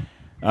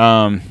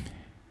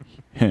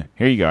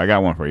 Here you go. I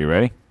got one for you.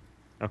 Ready?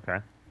 Okay.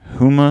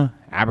 Huma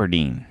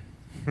Aberdeen.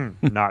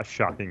 Not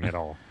shocking at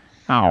all.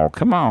 Oh,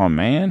 come on,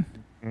 man.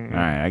 All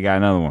right, I got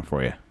another one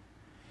for you.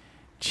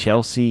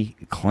 Chelsea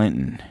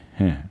Clinton.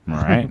 All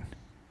right.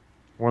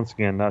 Once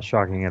again, not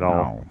shocking at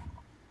all. Oh.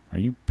 Are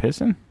you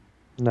pissing?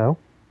 No.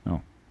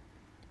 Oh.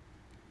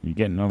 You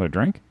getting another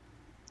drink?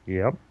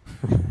 Yep.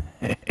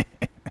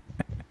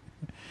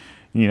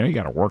 You know you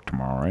got to work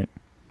tomorrow, right?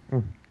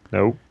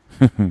 Nope.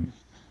 All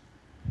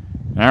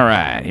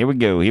right, here we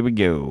go.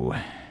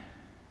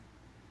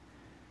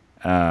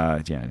 Yeah,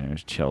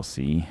 there's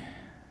Chelsea.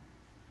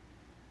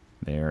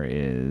 There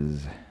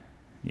is,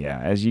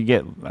 as you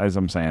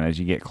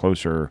get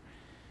closer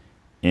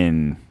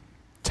in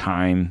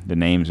time, the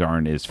names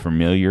aren't as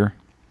familiar.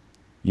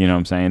 You know what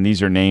I'm saying?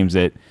 These are names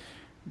that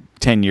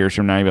 10 years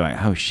from now, you'll be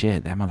like, oh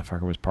shit, that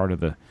motherfucker was part of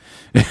the,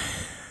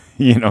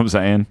 you know what I'm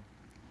saying?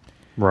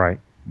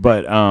 Right.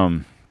 But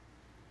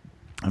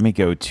let me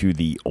go to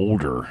the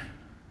older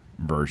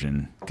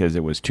version because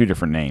it was two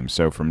different names.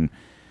 So from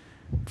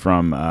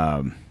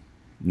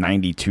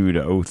 92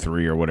 to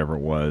 03 or whatever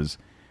it was,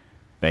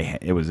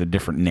 it was a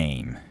different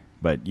name,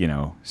 but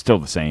still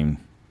the same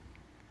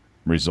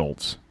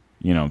results.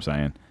 You know what I'm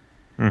saying?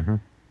 Mm-hmm.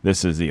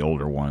 This is the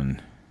older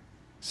one.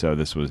 So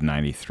this was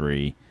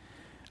 93.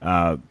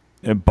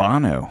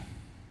 Bono.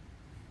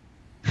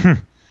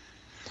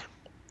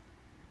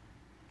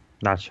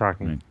 Not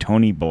shocking.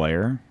 Tony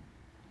Blair.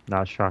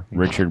 Not shocking.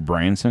 Richard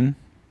Branson.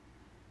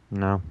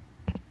 No.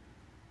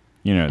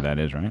 You know who that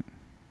is, right?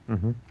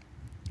 Mm-hmm.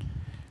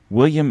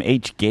 William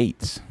H.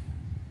 Gates.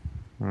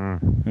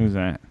 Who's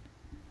that?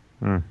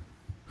 Is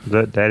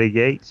that Daddy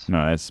Gates?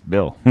 No, that's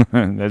Bill.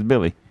 That's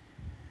Billy.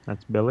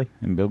 That's Billy.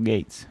 And Bill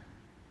Gates.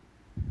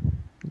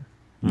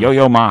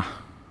 Yo-Yo Ma.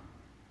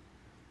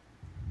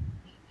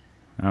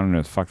 I don't know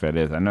what the fuck that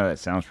is. I know that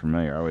sounds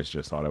familiar. I always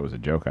just thought it was a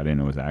joke. I didn't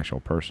know it was an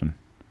actual person.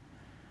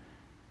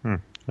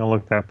 I'll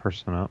look that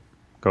person up.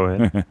 Go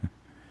ahead.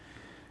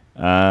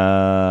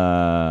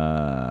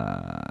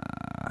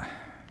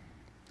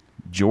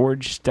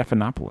 George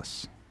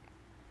Stephanopoulos.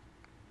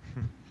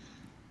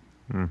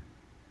 All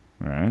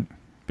right.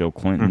 Bill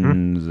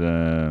Clinton's... he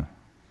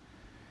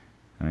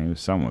was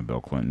something with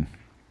Bill Clinton.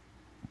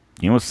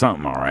 He was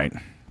something, all right.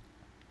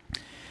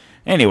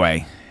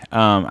 Anyway,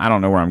 I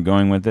don't know where I'm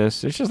going with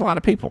this. There's just a lot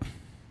of people.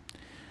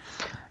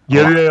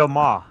 Yo-Yo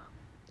Ma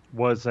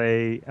was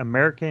a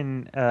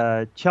American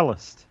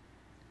cellist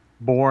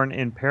born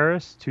in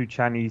Paris to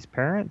Chinese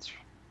parents,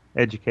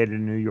 educated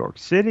in New York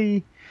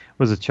City,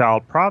 was a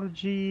child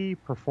prodigy,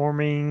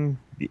 performing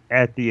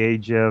at the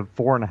age of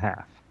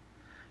 4.5.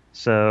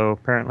 So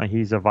apparently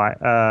he's a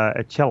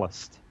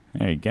cellist.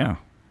 There you go.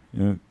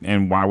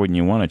 And why wouldn't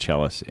you want a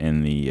cellist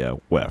in the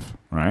WEF,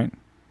 right?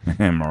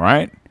 Am I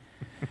right?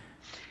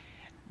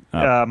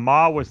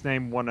 Ma was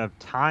named one of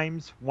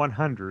Time's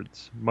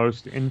 100's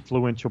most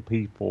influential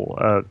people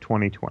of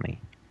 2020.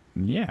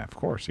 Yeah, of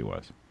course he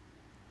was.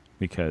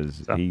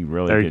 Because So, he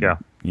really there you could, go.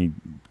 he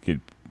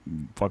could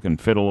fucking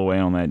fiddle away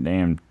on that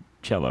damn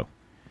cello.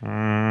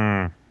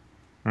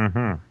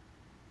 Mm-hmm.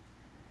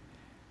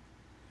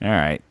 All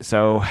right.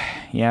 So,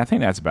 yeah, I think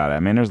that's about it. I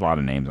mean, there's a lot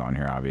of names on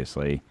here,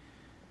 obviously.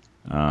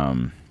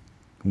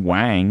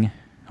 Wang.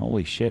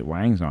 Holy shit,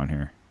 Wang's on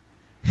here.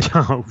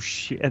 Oh,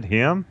 shit,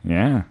 him?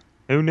 Yeah.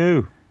 Who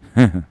knew?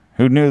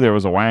 Who knew there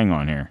was a Wang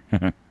on here?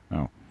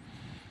 Oh.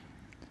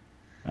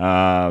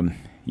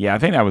 Yeah, I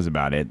think that was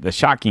about it. The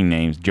shocking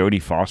names,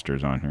 Jodie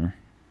Foster's on here.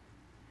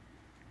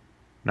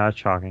 Not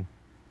shocking.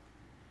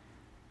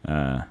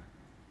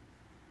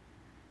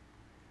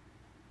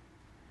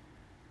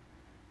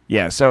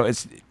 Yeah, so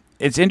it's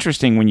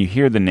interesting when you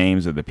hear the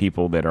names of the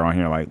people that are on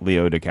here, like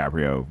Leo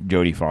DiCaprio,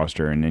 Jodie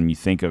Foster, and then you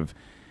think of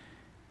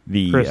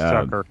the Chris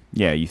Tucker.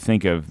 Yeah, you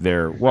think of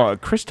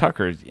Chris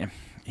Tucker.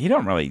 He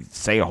don't really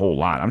say a whole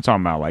lot. I'm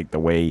talking about like the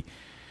way.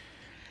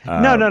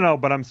 No.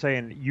 But I'm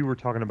saying you were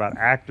talking about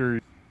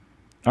actors.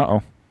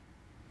 Uh-oh.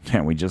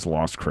 Yeah, we just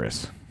lost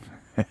Chris.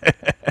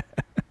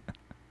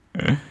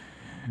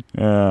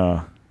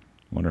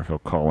 Wonder if he'll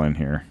call in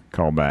here.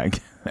 Call back.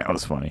 That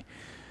was funny.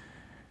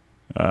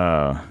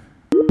 Yeah,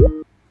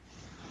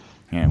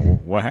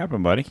 what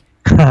happened, buddy?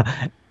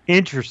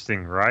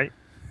 Interesting, right?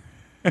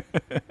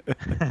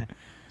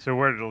 So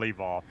where did it leave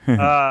off?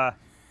 I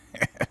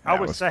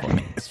was saying,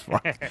 funny as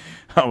fuck.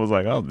 I was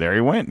like, oh, there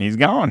he went. He's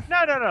gone.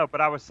 no. But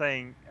I was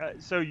saying,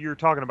 so you're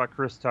talking about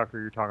Chris Tucker,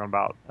 you're talking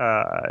about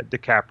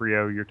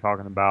DiCaprio, you're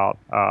talking about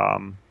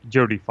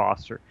Jodie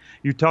Foster,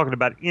 you're talking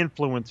about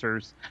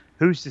influencers.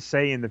 Who's to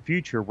say in the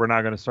future we're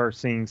not going to start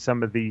seeing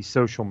some of these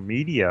social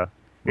media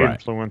Right.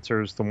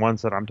 influencers, the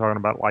ones that I'm talking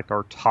about, like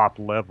our top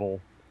level.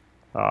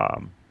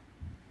 And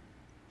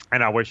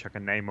I wish I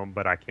could name them,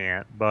 but I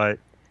can't. But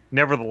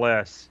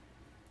nevertheless,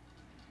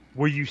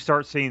 will you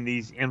start seeing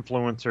these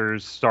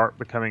influencers start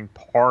becoming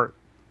part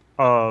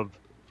of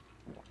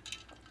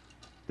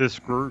this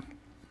group?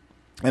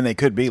 And they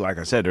could be, like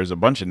I said, there's a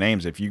bunch of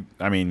names. It's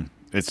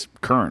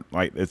current,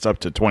 like it's up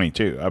to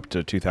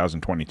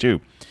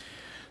 2022.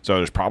 So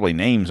there's probably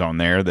names on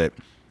there that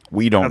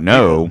we don't Of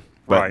know, people.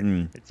 but Right,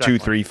 in exactly.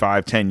 2, 3,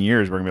 5, 10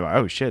 years, we're gonna be like,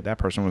 oh shit, that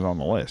person was on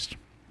the list.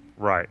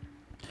 Right.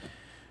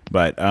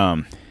 But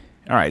all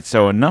All right,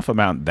 so enough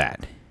about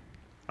that.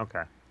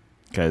 Okay.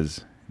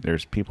 Because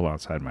there's people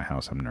outside my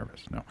house. I'm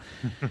nervous. No.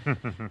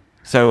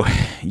 So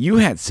you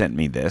had sent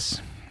me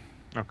this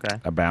Okay.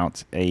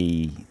 about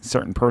a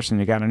certain person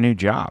who got a new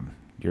job.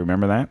 Do you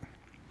remember that?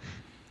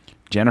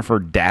 Jennifer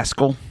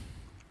Daskal.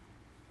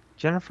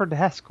 Jennifer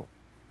Daskal.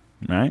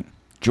 Right?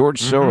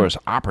 George Soros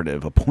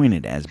operative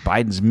appointed as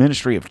Biden's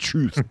Ministry of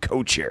Truth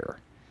co-chair.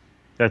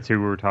 That's who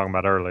we were talking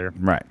about earlier.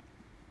 Right.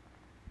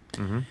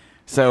 Mm-hmm.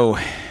 So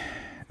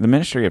the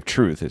Ministry of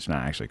Truth is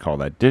not actually called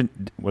that.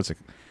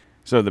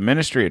 So the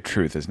Ministry of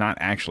Truth is not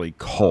actually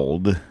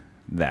called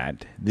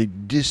that. The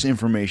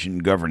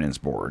Disinformation Governance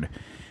Board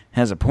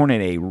has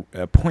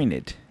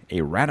appointed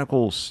a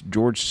radical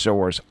George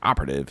Soros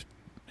operative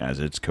as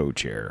its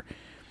co-chair.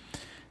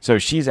 So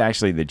she's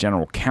actually the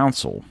general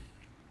counsel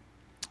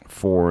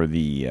for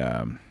the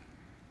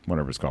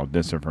whatever it's called,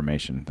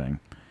 disinformation thing,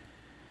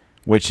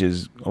 which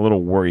is a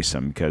little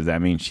worrisome because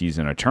that means she's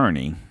an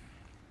attorney.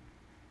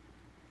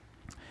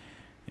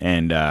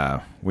 And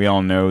we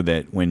all know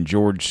that when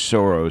George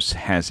Soros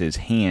has his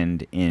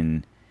hand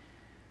in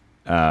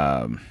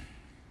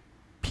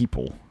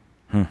people.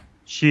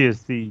 She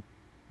is the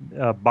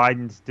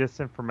Biden's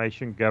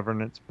Disinformation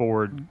Governance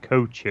Board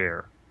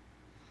co-chair.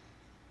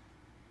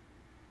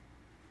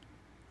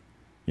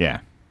 Yeah.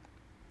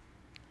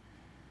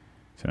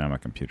 So now my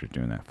computer's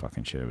doing that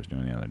fucking shit it was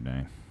doing the other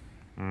day.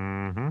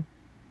 Mm-hmm.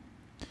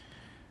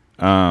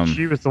 Um,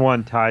 She was the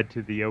one tied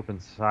to the Open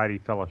Society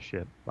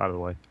Fellowship, by the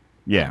way.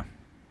 Yeah.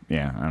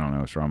 Yeah, I don't know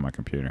what's wrong with my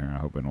computer here. I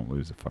hope I don't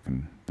lose the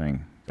fucking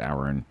thing. The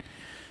hour and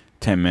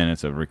 10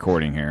 minutes of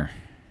recording here.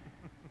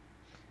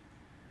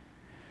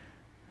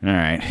 All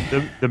right.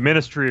 The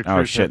Ministry of Truth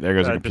Oh, shit, there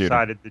goes the computer.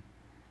 decided that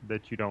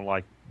they don't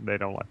like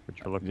what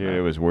you're looking Dude, at.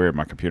 it was weird.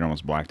 My computer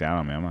almost blacked out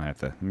on me. I'm going to have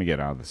to... Let me get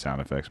out of the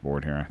sound effects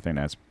board here. I think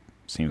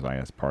seems like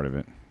that's part of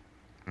it.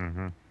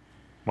 Mm-hmm.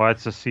 Well,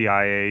 it's the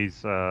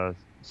CIA's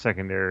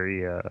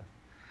secondary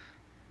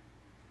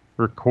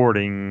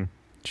recording.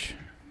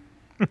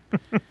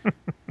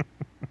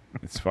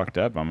 It's fucked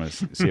up. I'm going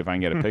to see if I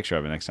can get a picture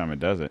of it next time it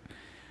does it.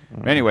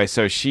 Anyway,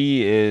 so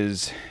she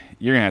is...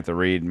 You're going to have to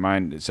read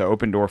mine. So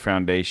Open Door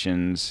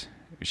Foundations,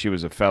 she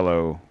was a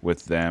fellow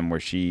with them where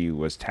she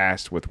was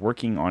tasked with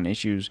working on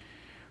issues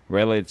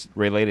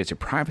related to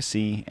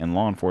privacy and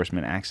law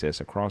enforcement access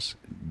across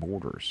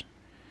borders.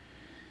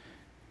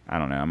 I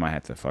don't know. We might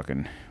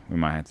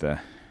have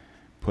to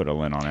put a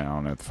lid on it. I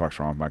don't know what the fuck's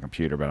wrong with my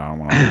computer, but I don't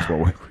want to lose what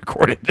we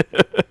recorded.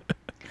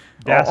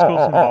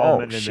 Daskal's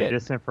involvement in shit. the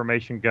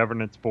Disinformation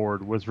Governance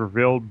Board was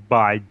revealed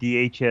by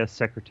DHS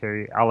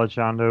Secretary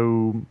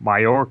Alejandro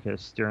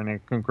Mayorkas during a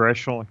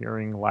congressional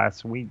hearing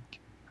last week.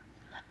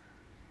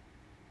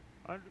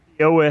 Under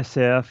the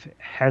OSF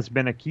has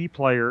been a key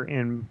player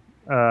in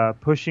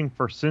pushing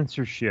for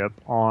censorship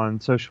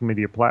on social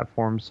media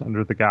platforms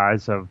under the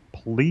guise of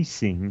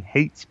policing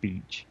hate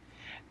speech.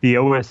 The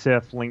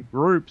OSF-linked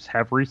groups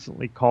have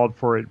recently called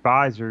for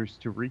advisors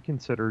to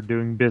reconsider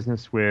doing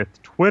business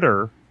with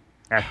Twitter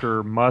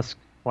after Musk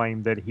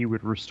claimed that he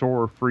would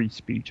restore free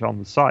speech on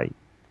the site.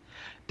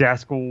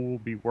 Daskal will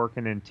be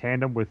working in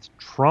tandem with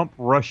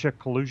Trump-Russia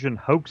collusion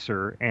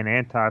hoaxer and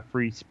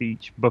anti-free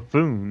speech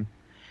buffoon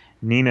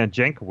Nina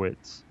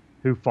Jankowicz,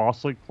 who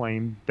falsely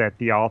claimed that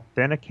the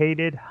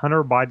authenticated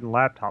Hunter Biden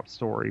laptop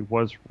story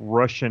was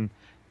Russian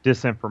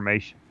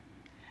disinformation.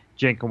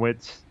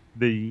 Jankowicz,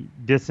 the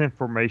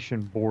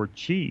Disinformation Board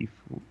chief,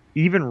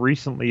 even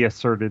recently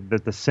asserted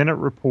that the Senate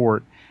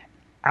report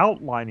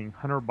outlining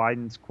Hunter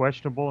Biden's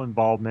questionable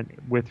involvement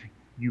with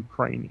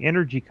Ukraine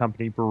energy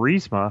company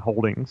Burisma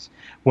Holdings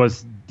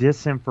was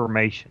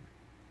disinformation.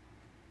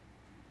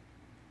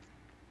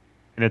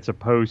 And it's a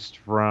post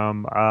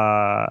from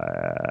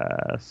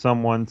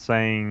someone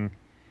saying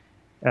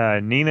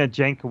Nina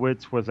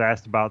Jankowicz was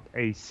asked about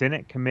a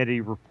Senate committee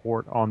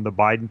report on the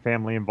Biden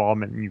family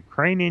involvement in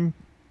Ukraine.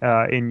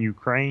 In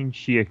Ukraine,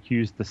 she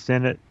accused the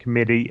Senate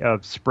committee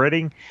of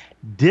spreading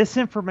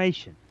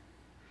disinformation.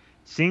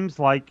 Seems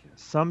like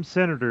some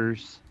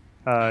senators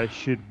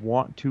should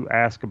want to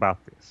ask about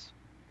this.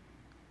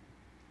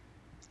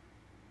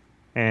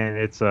 And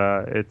it's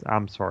a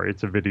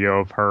video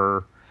of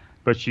her,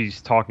 but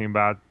she's talking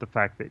about the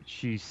fact that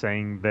she's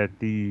saying that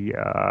the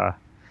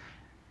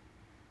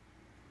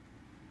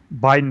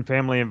Biden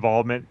family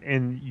involvement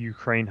in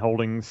Ukraine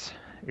holdings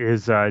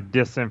is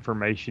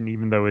disinformation,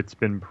 even though it's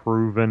been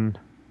proven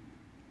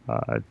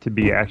to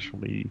be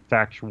actually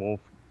factual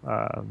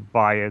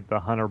via the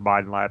Hunter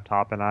Biden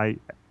laptop. And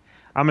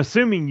I'm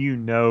assuming you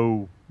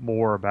know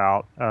more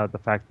about the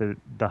fact that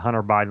the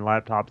Hunter Biden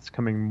laptop is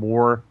coming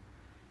more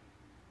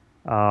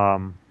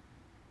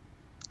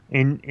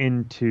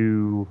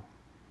into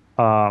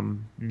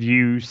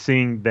view,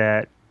 seeing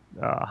that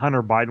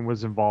Hunter Biden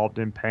was involved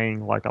in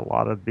paying like a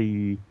lot of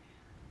the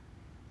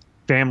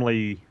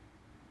family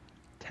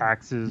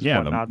taxes.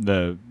 Yeah, whatnot.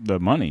 the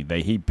money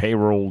he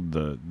payrolled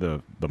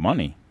the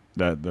money,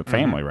 the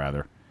family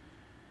rather.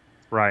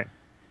 Right.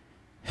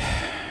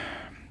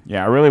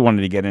 Yeah, I really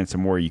wanted to get into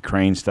more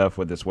Ukraine stuff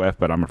with this WEF,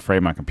 but I'm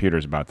afraid my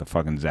computer's about to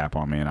fucking zap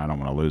on me, and I don't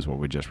want to lose what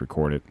we just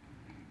recorded.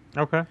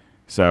 Okay.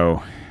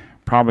 So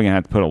probably gonna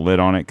have to put a lid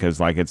on it because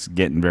like it's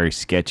getting very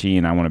sketchy,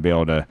 and I want to be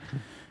able to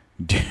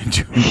do.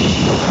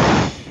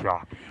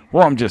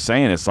 Well, I'm just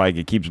saying it's like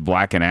it keeps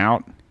blacking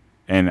out,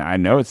 and I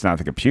know it's not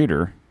the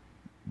computer,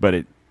 but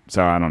it.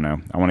 So I don't know.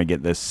 I want to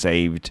get this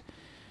saved,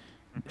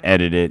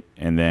 edit it,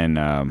 and then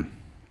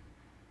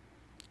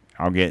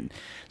I'll get.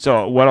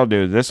 So what I'll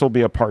do, this will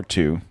be a part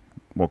 2.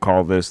 We'll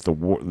call this the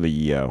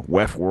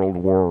WEF World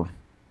War,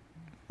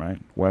 right?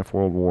 WEF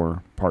World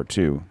War Part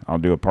 2. I'll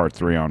do a Part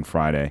 3 on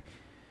Friday.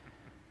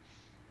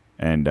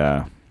 And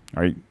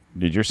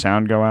did your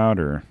sound go out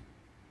or?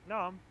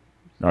 No.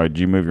 Oh, did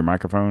you move your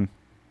microphone?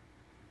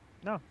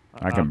 No.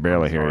 I can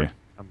barely hear you.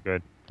 I'm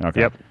good.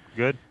 Okay. Yep.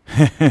 Good.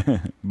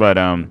 But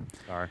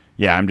Sorry.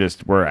 yeah,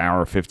 we're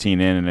hour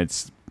 15 in, and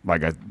it's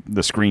like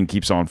the screen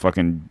keeps on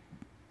fucking,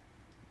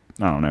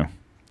 I don't know,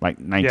 like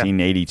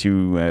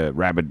 1982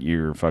 rabbit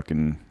ear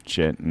fucking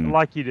shit. And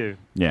Like you do.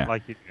 yeah,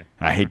 Like you do.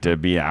 I hate to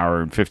be an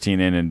hour and 15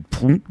 in and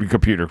boom, the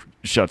computer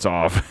shuts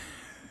off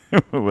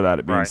without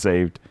it being Right.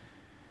 saved.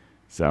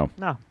 So,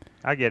 No,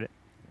 I get it.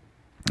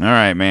 all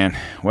right, man.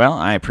 Well,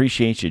 I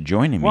appreciate you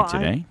joining me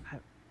today.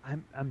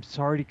 I'm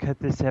sorry to cut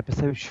this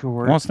episode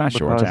short. Well, it's not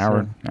short. It's an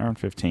because, hour and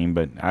 15.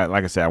 But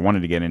like I said, I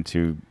wanted to get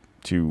into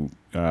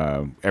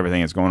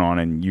everything that's going on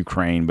in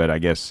Ukraine, but I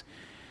guess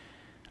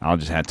I'll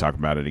just have to talk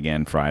about it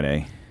again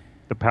Friday.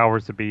 the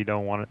powers that be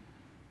don't want it.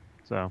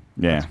 So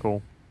Yeah. that's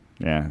cool.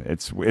 Yeah,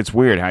 it's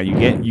weird how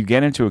you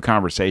get into a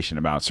conversation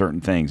about certain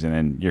things, and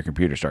then your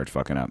computer starts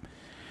fucking up.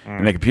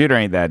 And the computer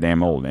ain't that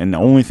damn old. And the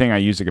only thing I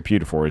use the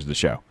computer for is the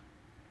show.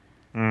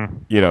 You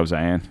know what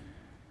I'm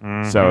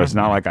saying? So it's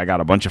not like I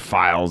got a bunch of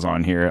files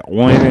on here.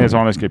 Only thing that's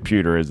on this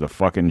computer is the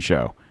fucking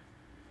show.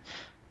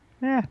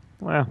 Yeah.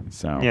 Well,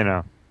 So,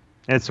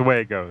 it's the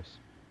way it goes.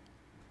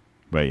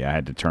 but yeah, I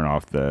had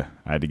to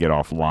I had to get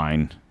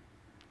offline.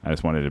 I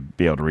just wanted to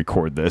be able to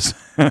record this.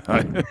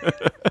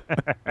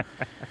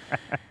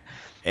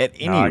 At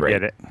any I rate.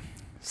 get it.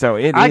 So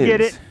I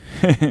get it.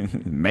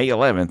 May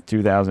 11th,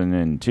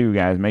 2002,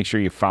 guys. Make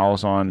sure you follow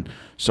us on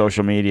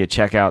social media.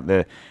 Check out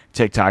the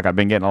TikTok. I've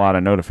been getting a lot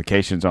of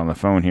notifications on the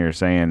phone here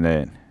saying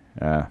that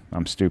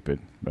I'm stupid.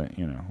 But,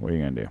 what are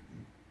you going to do?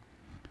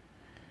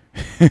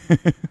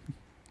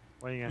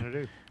 What are you gonna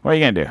do? What are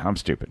you going to do? I'm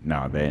stupid.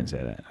 No, they didn't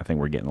say that. I think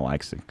we're getting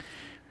likes.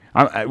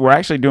 We're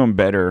actually doing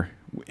better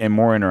and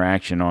more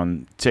interaction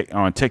on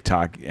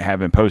TikTok,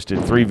 having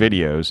posted 3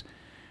 videos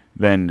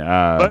than...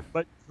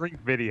 but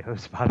drink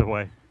videos, by the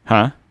way.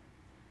 Huh?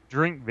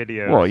 Drink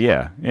videos. Well,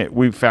 yeah.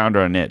 We found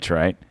our niche,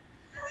 right?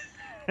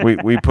 we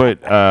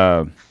put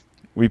real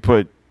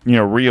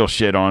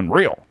shit on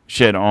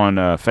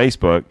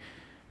Facebook,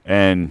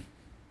 and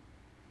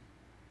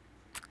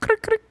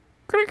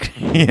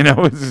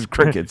it's just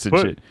crickets and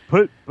shit.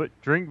 Put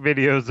drink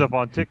videos up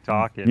on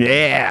TikTok. And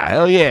Yeah,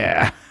 hell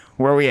yeah.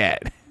 Where we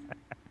at?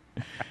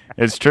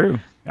 It's true.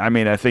 I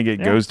mean, I think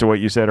it goes to what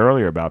you said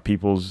earlier about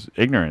people's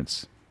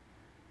ignorance.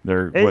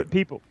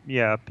 People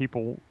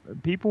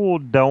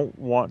don't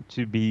want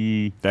to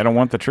be. They don't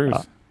want the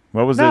truth.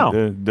 What was no.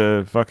 it?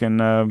 The fucking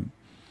damn.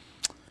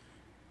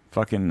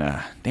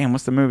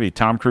 What's the movie?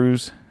 Tom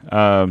Cruise.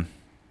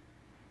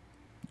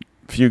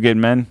 Few Good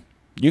Men.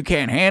 You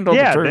can't handle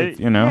the truth.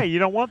 Yeah, you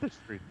don't want the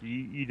truth.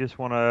 You just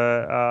want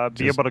to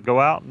be able to go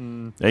out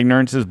and.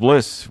 Ignorance is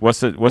bliss. What's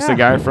the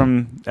guy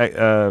from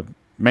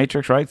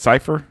Matrix? Right,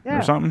 Cypher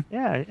or something.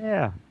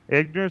 Yeah.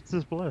 Ignorance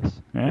is bliss.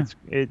 Yeah.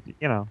 If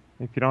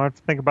you don't have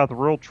to think about the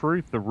real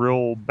truth, the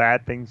real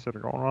bad things that are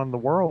going on in the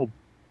world.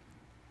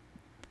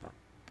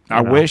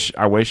 I wish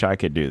I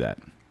could do that.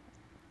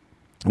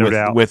 No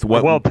doubt. With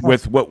what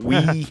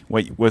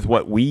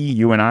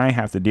you and I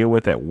have to deal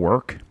with at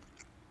work,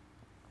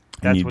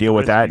 and you deal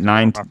with that at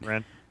 9.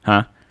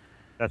 Huh?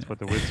 That's what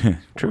the whiskey's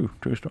for.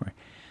 True story.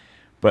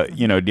 But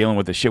dealing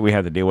with the shit we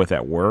have to deal with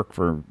at work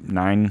for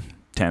 9-10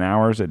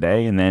 hours a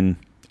day, and then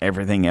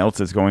everything else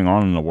that's going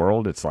on in the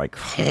world, it's like.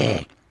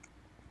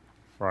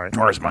 Right.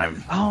 Where's my?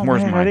 Oh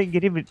where's man, my? I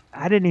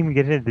didn't even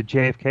get into the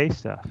JFK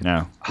stuff.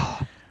 No.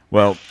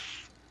 Well,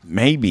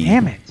 maybe.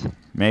 Damn it.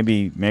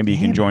 Maybe you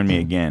can join me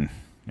again,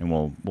 and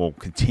we'll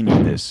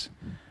continue this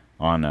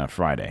on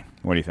Friday.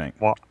 What do you think?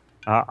 Well,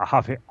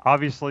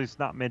 obviously it's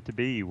not meant to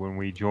be when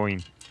we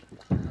join.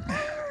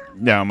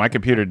 No, my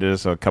computer did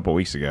this a couple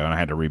weeks ago, and I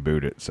had to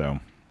reboot it. So.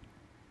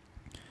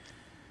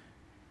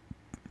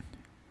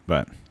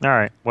 But. All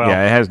right. Well.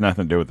 Yeah, it has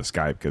nothing to do with the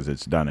Skype because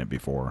it's done it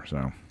before.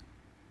 So.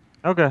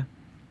 Okay.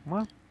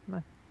 Well.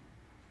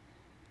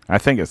 I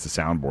think it's the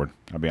soundboard.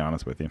 I'll be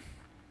honest with you.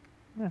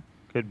 Yeah,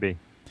 could be.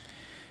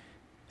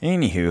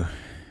 Anywho,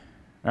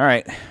 all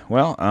right.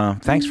 Well,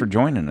 thanks for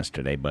joining us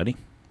today, buddy.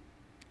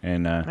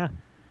 And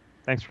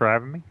thanks for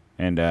having me.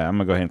 And I'm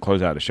gonna go ahead and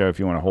close out the show. If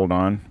you want to hold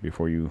on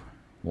before you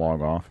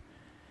log off,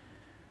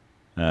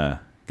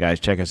 guys,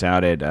 check us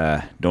out at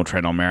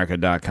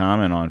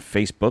Don'tTreadOnAmerica.com and on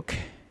Facebook.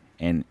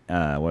 And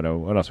what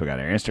else we got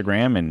there?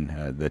 Instagram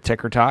and the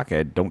Ticker Talk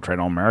at Don't Tread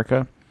on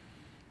America.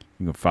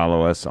 You can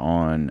follow us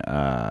on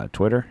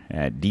Twitter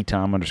at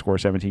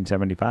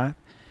DTOM_1775.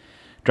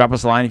 Drop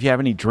us a line if you have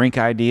any drink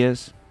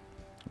ideas.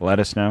 let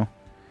us know.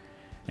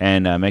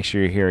 And make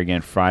sure you're here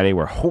again Friday,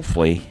 where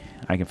hopefully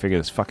I can figure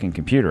this fucking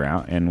computer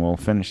out and we'll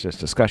finish this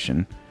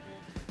discussion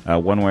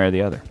one way or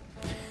the other.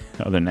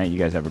 Other than that, you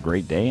guys have a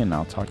great day, and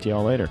I'll talk to you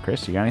all later.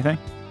 Chris, you got anything?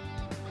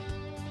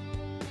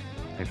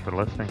 Thanks for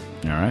listening.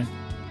 All right.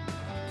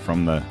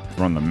 From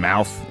the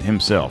mouth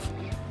himself.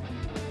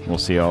 We'll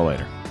see you all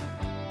later.